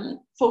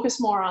 Focus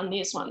more on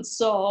these ones.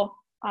 So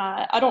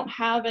I don't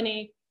have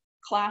any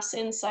class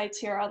insights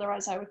here,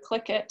 otherwise I would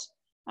click it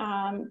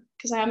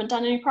because I haven't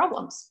done any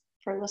problems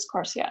for this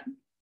course yet.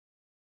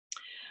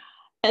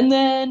 And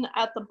then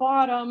at the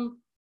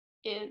bottom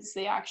is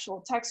the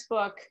actual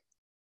textbook.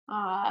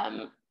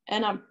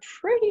 And I'm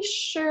pretty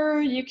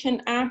sure you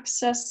can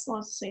access,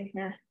 let's see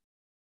here.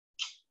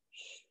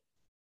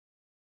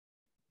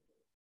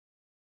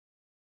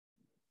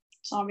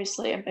 It's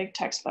obviously a big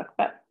textbook,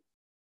 but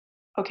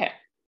okay.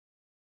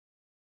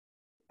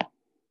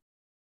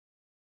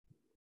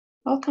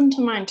 Welcome to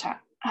MindTap.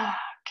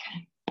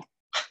 Okay.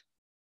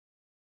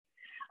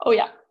 Oh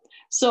yeah,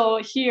 so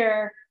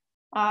here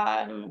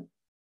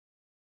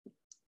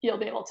you'll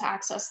be able to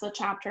access the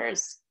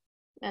chapters,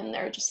 and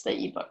they're just the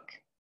ebook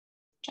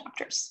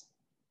chapters.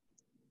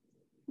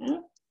 Yeah.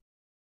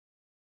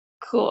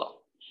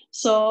 Cool.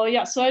 So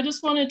yeah, so I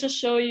just wanted to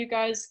show you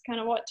guys kind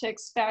of what to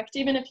expect,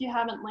 even if you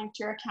haven't linked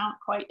your account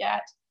quite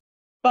yet.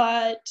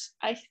 But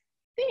I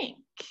think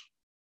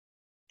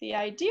the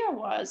idea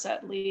was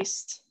at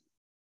least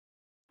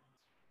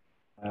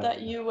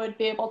that you would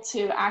be able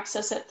to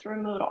access it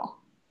through Moodle.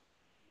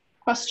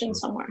 Question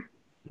somewhere.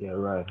 Yeah,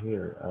 right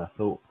here.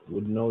 So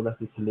we know that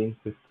it's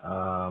linked with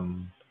our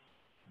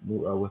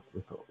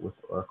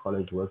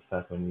college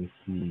website. When we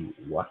see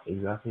what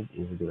exactly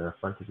is there a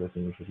particular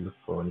thing we should look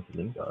for when it's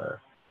linked,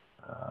 or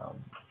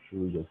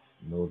should we just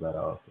know that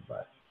off the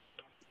bat?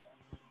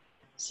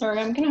 Sorry,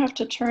 I'm gonna have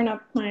to turn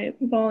up my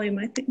volume,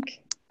 I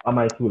think. Am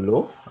I too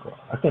low?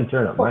 I can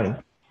turn up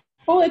mine.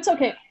 Oh, it's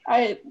okay.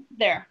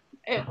 There.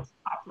 It's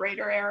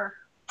operator error.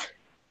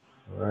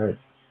 All right.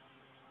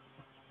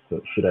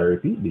 So should I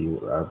repeat? Do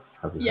you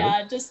have it?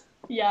 Yeah, just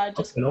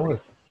No.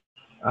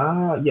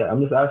 Yeah,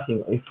 I'm just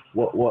asking if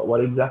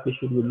what exactly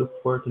should we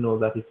look for to know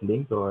that it's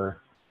linked,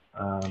 or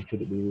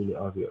should it be really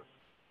obvious?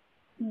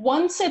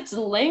 Once it's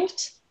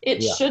linked,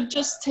 it should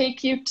just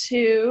take you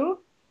to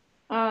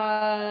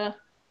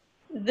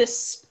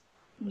this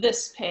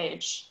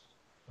page.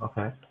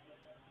 Okay.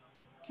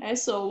 Okay,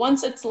 so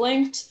once it's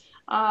linked,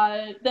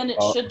 then it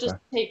should just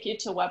take you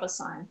to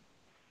WebAssign.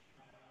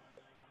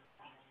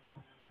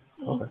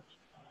 Okay.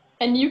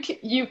 And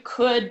you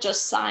could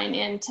just sign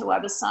in to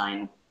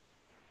WebAssign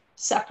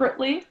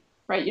separately,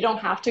 right? You don't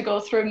have to go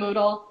through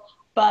Moodle,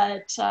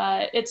 but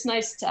it's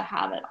nice to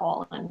have it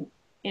all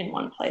in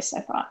one place,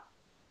 I thought.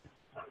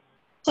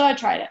 So I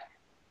tried it.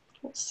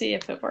 We'll see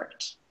if it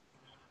worked.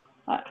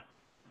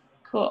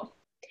 Cool.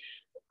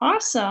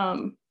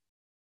 Awesome.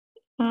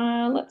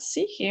 Let's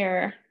see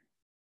here.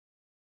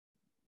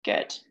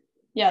 Good.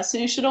 Yeah, so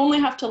you should only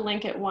have to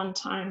link it one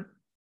time.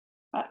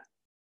 But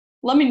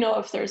let me know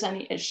if there's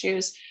any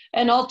issues,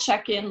 and I'll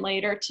check in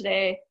later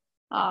today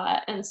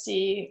and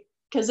see,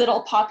 because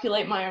it'll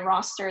populate my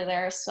roster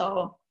there.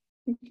 So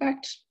in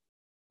fact,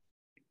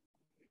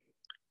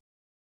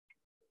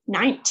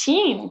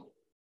 19.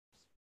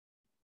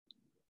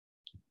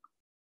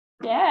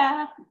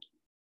 Yeah,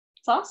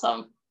 it's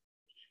awesome.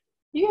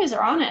 You guys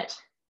are on it.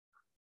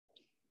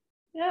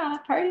 Yeah,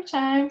 party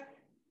time.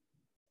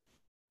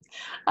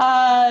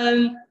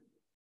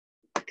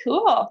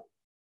 Cool.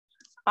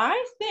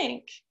 I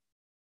think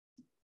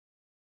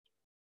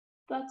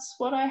that's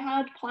what I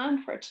had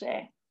planned for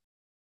today.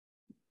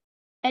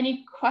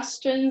 Any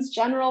questions,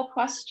 general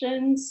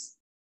questions,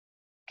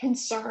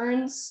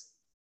 concerns,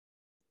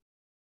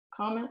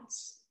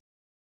 comments?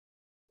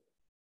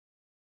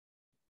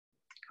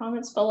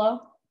 Comments below.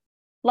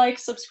 Like,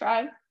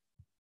 subscribe.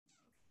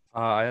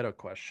 I had a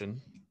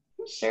question.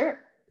 Sure.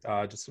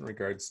 Just in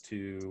regards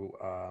to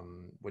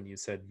when you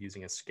said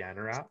using a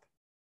scanner app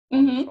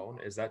on the phone,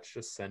 is that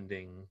just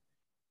sending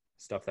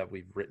stuff that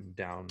we've written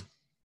down,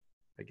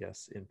 I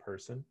guess, in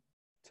person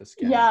to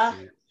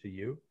scan to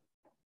you?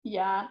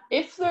 Yeah.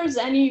 If there's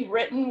any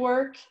written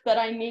work that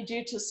I need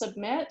you to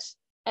submit,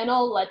 and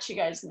I'll let you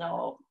guys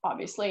know,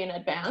 obviously, in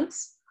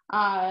advance,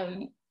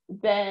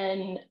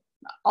 then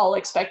I'll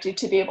expect you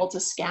to be able to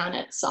scan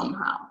it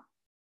somehow,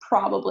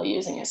 probably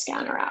using a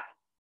scanner app.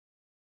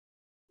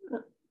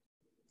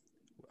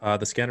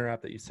 The scanner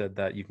app that you said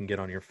that you can get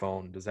on your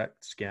phone, does that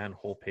scan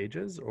whole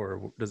pages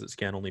or does it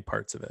scan only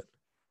parts of it?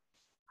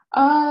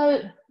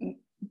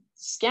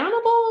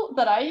 Scannable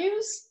that I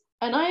use,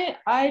 and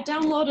I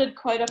downloaded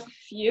quite a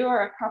few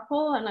or a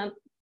couple, and I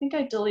think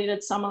I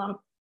deleted some of them.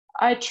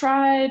 I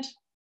tried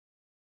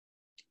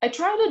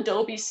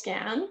Adobe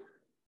Scan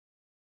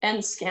and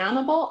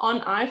Scannable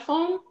on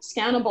iPhone.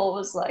 Scannable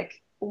was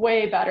like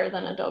way better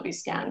than Adobe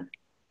Scan.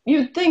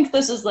 You'd think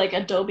this is like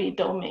Adobe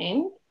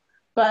domain,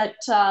 but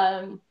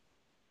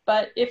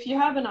if you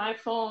have an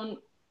iPhone,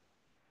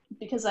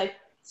 because I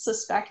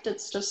suspect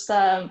it's just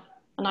an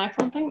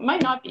iPhone thing,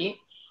 might not be,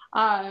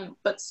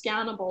 but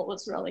Scannable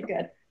was really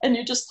good. And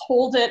you just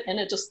hold it and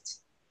it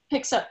just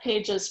picks up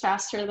pages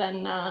faster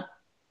than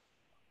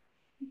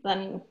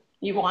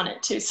you want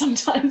it to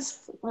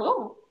sometimes.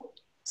 Whoa.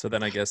 So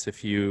then I guess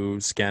if you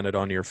scan it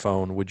on your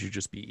phone, would you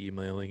just be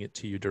emailing it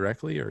to you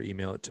directly or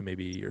email it to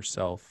maybe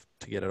yourself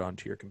to get it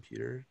onto your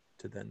computer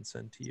to then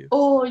send to you?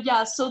 Oh,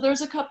 yeah. So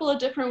there's a couple of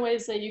different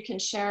ways that you can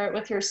share it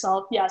with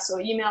yourself. Yeah, so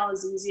email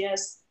is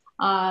easiest.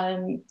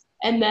 And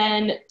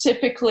then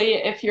typically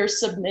if you're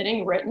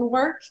submitting written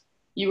work,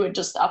 you would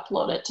just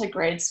upload it to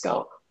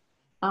Gradescope.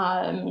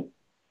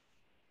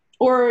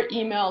 Or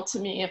email to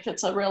me if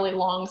it's a really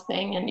long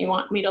thing and you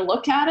want me to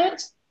look at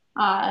it,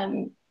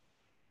 then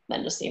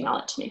just email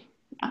it to me.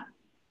 Yeah.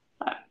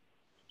 But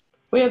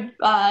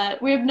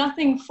we have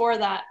nothing for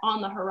that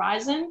on the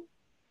horizon,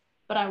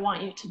 but I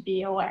want you to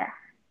be aware.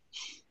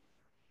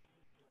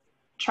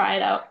 Try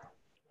it out.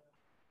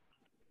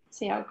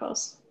 See how it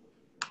goes.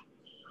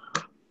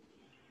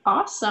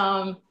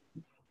 Awesome.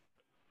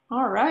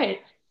 All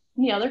right.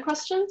 Any other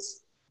questions?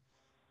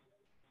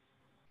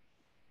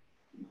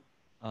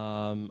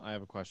 I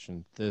have a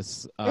question.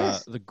 This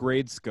Yes. the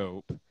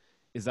Gradescope,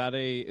 is that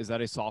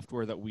a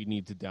software that we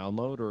need to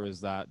download, or is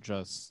that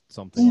just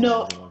something on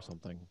No. Moodle or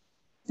something?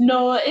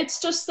 No,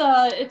 it's just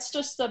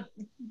a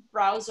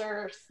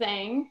browser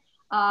thing,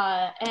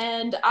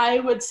 and I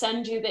would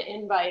send you the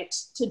invite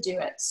to do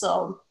it.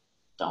 So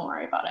don't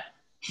worry about it.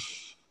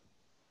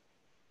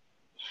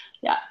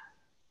 Yeah,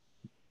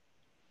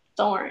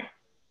 don't worry.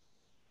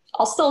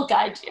 I'll still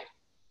guide you.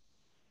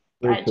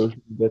 Wait, so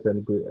you get a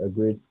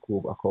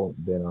Gradescope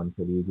account then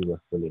until you give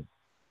us the link.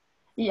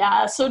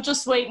 Yeah, so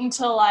just wait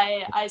until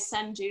I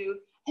send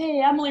you,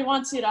 hey, Emily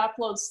wants you to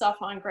upload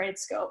stuff on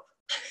Gradescope.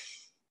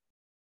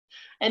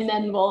 And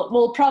then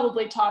we'll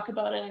probably talk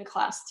about it in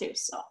class too.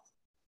 So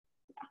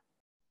yeah.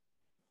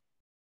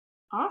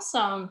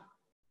 Awesome.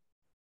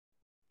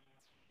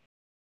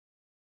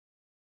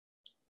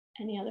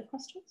 Any other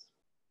questions?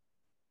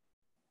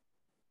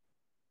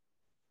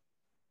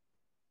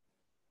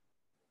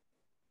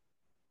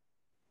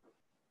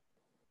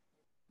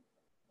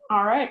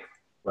 All right.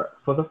 Right.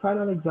 For the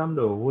final exam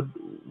though,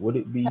 would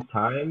it be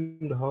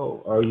timed how,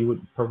 or you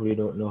would probably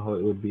don't know how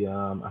it would be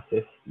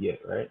assessed yet,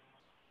 right?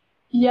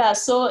 Yeah,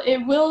 so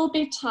it will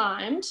be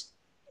timed.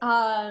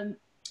 Thank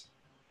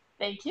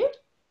you.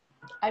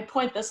 I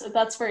point this,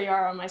 that's where you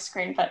are on my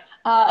screen, but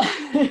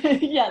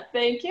yeah,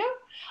 thank you.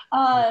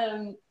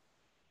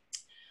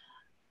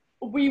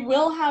 We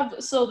will have,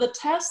 so the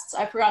tests,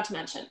 I forgot to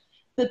mention,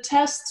 the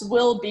tests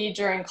will be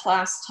during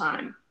class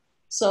time.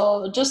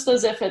 So just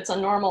as if it's a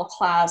normal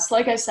class,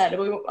 like I said,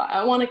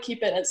 I want to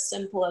keep it as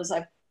simple as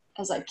I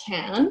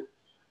can.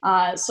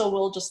 So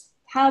we'll just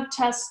have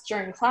tests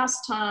during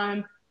class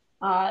time,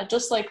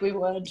 just like we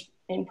would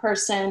in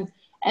person.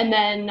 And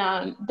then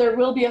there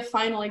will be a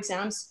final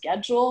exam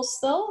schedule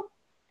still.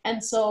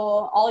 And so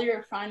all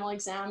your final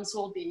exams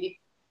will be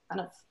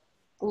kind of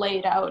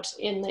laid out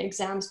in the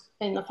exams,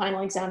 in the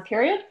final exam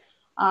period.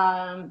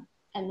 And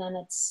then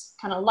it's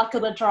kind of luck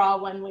of the draw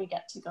when we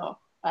get to go.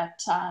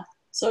 But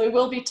so it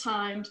will be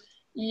timed.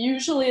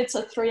 Usually it's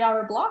a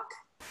 3-hour block.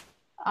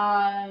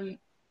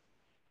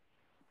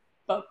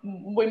 But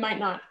we might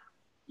not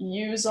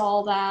use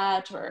all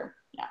that, or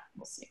yeah,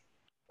 we'll see.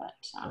 But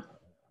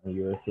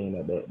you were saying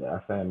that the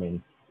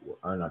assignments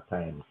are not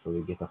timed, so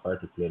you get a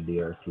particular day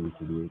or two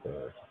to do it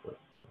or support.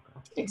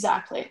 Okay.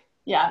 Exactly.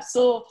 Yeah.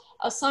 So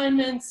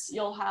assignments,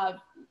 you'll have,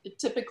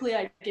 typically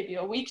I give you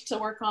a week to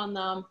work on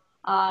them.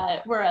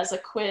 Whereas a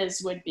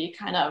quiz would be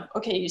kind of,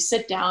 okay, you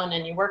sit down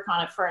and you work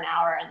on it for an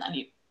hour and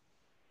then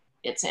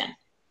it's in.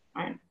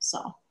 All right.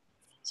 So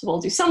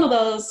we'll do some of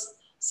those,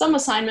 some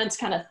assignments,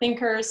 kind of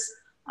thinkers,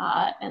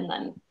 and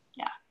then,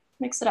 yeah,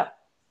 mix it up.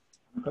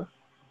 Okay.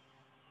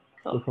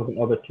 So for the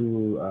other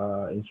two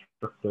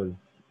instructors,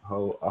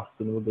 how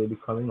often will they be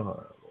coming,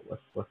 or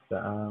what's the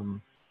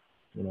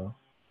you know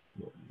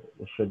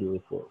the schedule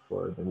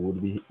for them?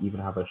 Would we even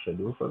have a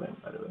schedule for them,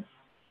 by the way?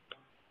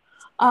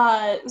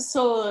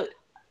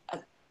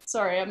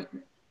 Sorry,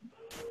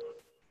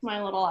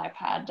 my little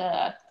iPad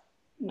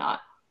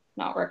not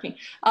working.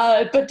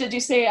 But did you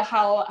say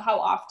how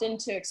often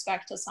to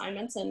expect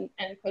assignments and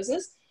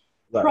quizzes?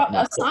 Right.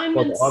 No,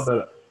 Assignments. For the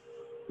other,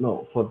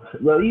 no,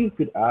 well, you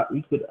could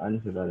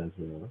answer that as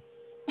well.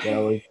 But I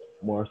was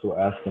more so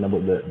asking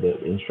about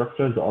the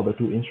instructors, the other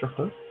two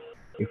instructors.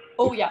 If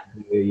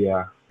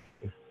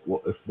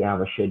they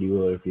have a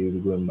schedule, if you're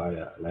going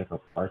by like a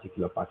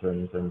particular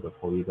pattern in terms of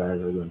how you guys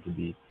are going to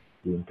be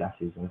doing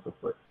classes and so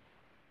forth.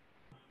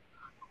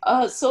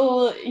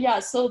 So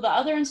the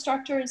other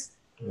instructors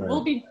Right.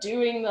 will be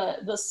doing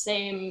the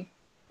same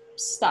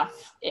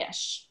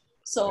stuff-ish.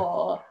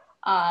 So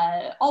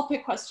I'll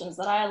pick questions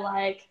that I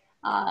like,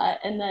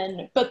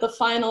 but the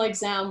final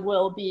exam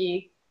will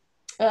be,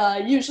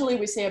 usually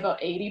we say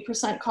about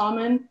 80%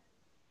 common.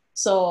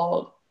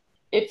 So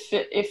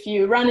if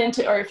you run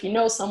into, or if you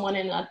know someone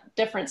in a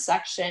different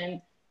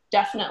section,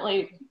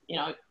 definitely,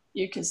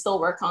 you can still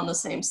work on the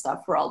same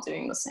stuff. We're all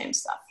doing the same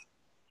stuff.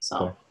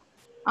 So,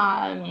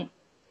 and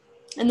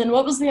then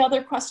what was the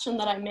other question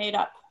that I made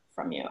up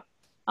from you?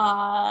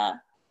 How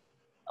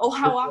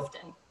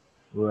often?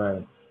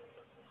 Right.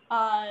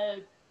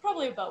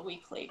 Probably about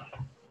weekly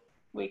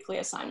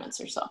assignments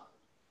or so.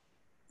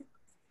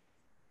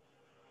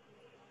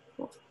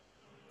 Do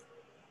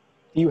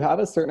you have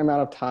a certain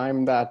amount of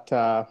time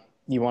that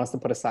you want us to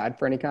put aside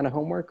for any kind of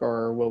homework,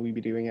 or will we be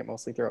doing it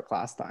mostly throughout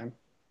class time?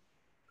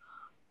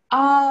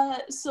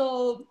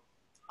 So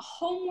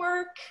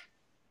homework,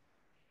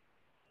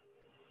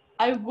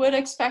 I would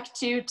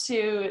expect you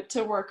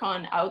to work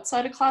on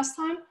outside of class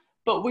time,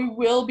 but we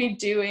will be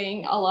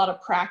doing a lot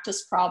of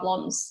practice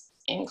problems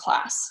in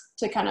class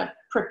to kind of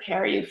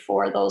prepare you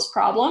for those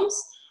problems.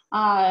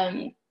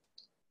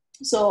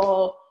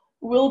 So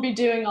we'll be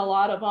doing a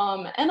lot of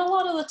them, and a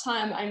lot of the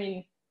time, I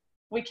mean,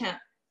 we can't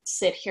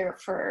sit here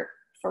for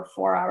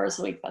 4 hours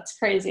a week. That's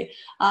crazy.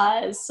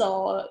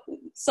 So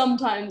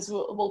sometimes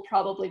we'll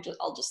probably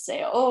I'll just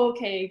say, oh,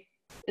 okay,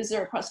 is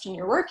there a question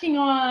you're working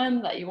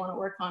on that you want to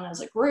work on as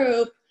a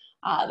group?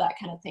 That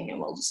kind of thing, and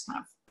we'll just kind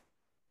of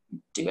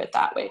do it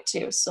that way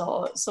too.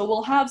 So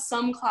we'll have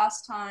some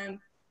class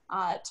time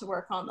to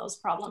work on those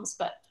problems,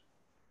 but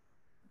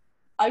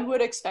I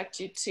would expect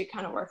you to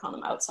kind of work on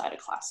them outside of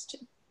class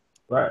too.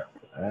 Right.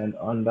 And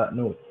on that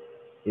note,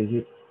 is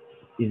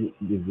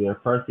there a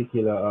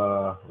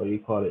particular what do you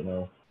call it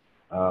now,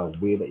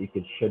 way that you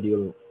could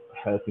schedule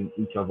helping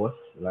each of us,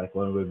 like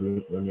when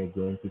you're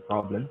going through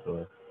problems,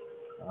 or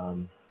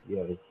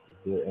is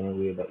there any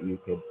way that you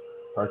could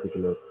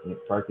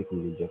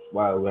particularly just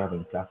while we're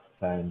having class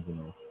times,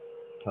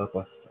 help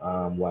us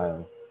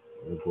while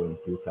we're going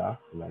through class,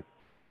 like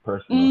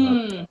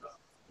personal help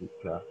in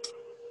class.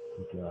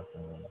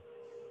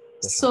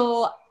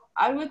 So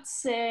I would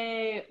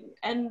say,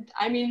 and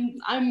I mean,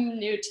 I'm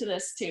new to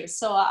this too,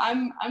 so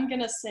I'm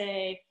gonna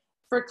say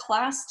for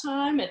class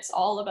time, it's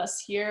all of us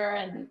here,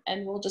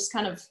 and we'll just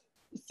kind of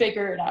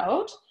figure it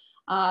out.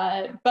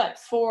 But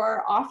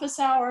for office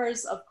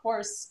hours, of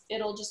course,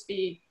 it'll just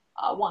be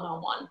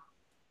one-on-one,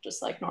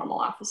 just like normal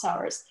office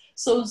hours.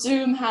 So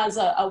Zoom has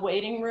a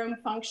waiting room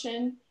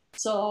function.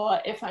 So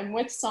if I'm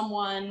with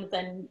someone,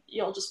 then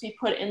you'll just be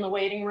put in the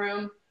waiting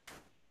room,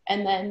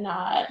 and then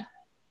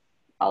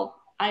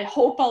I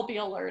hope I'll be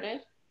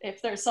alerted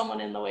if there's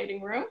someone in the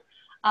waiting room.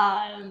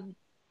 And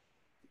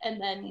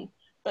then,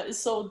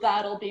 so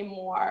that'll be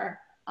more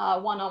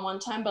one-on-one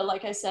time. But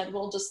like I said,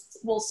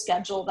 we'll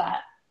schedule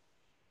that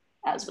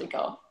as we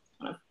go,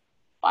 kind of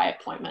by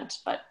appointment.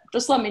 But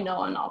just let me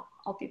know and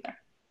I'll be there.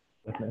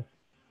 Okay.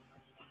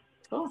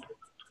 Cool.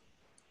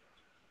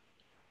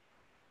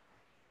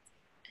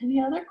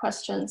 Any other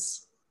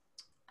questions?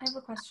 I have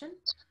a question.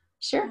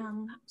 Sure.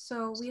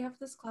 So we have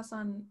this class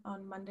on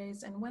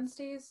Mondays and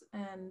Wednesdays,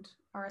 and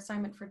our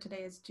assignment for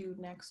today is due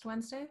next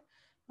Wednesday.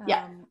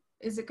 Yeah.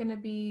 Is it going to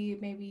be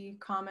maybe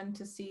common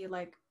to see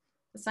like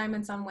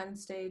assignments on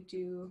Wednesday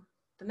due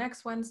the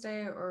next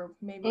Wednesday, or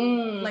maybe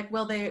like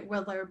will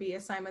there be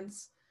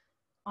assignments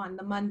on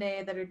the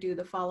Monday that are due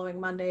the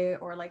following Monday,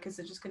 or like is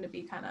it just going to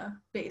be kind of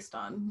based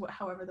on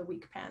however the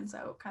week pans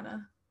out, kind of?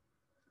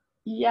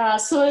 Yeah.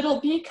 So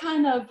it'll be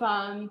kind of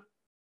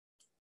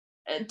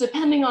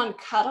depending on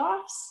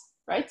cutoffs,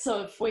 right?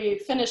 So if we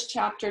finish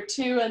chapter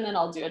 2, and then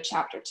I'll do a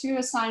chapter 2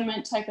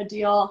 assignment type of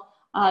deal,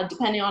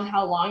 depending on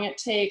how long it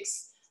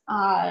takes.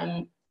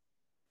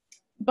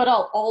 but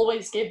I'll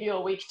always give you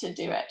a week to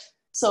do it.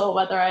 So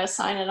whether I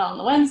assign it on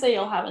the Wednesday,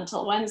 you'll have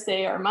until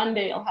Wednesday, or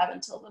Monday, you'll have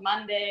until the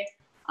Monday.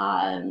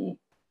 And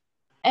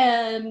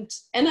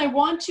I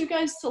want you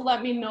guys to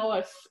let me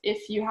know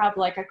if you have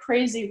like a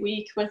crazy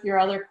week with your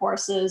other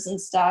courses and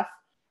stuff,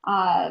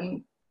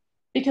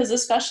 because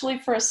especially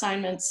for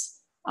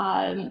assignments,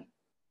 I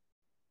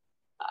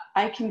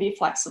can be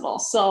flexible.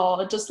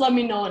 So just let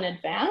me know in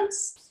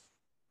advance,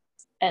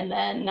 and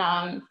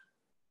then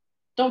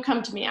don't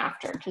come to me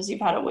after because you've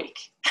had a week,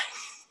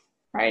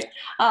 right?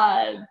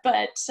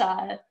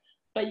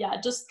 But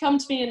yeah, just come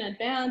to me in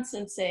advance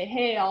and say,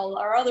 hey, all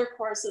our other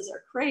courses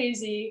are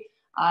crazy.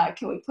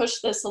 Can we push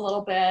this a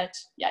little bit?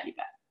 Yeah, you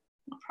bet.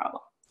 No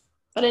problem.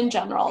 But in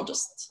general,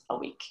 just a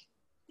week.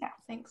 Yeah.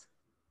 Thanks.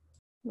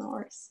 No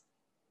worries.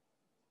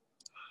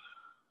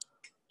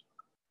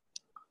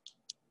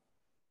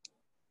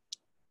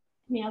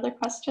 Any other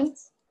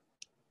questions?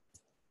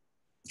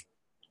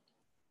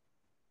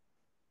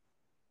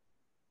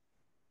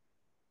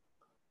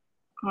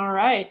 All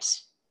right.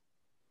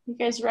 You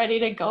guys ready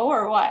to go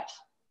or what?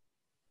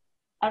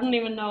 I don't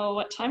even know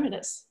what time it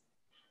is.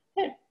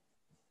 Good.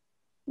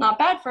 Not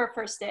bad for a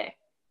first day.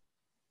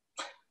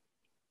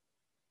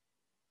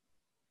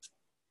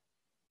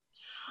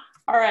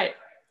 All right.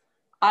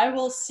 I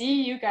will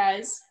see you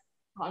guys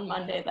on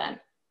Monday then.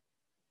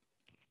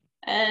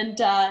 And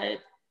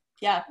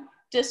yeah,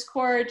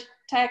 Discord,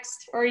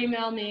 text, or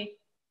email me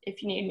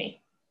if you need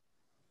me.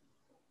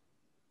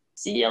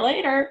 See you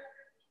later.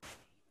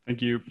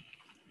 Thank you.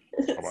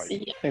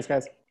 Thanks,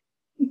 guys.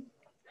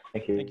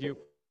 Thank you. Thank you.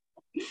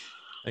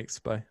 Thanks.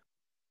 Bye.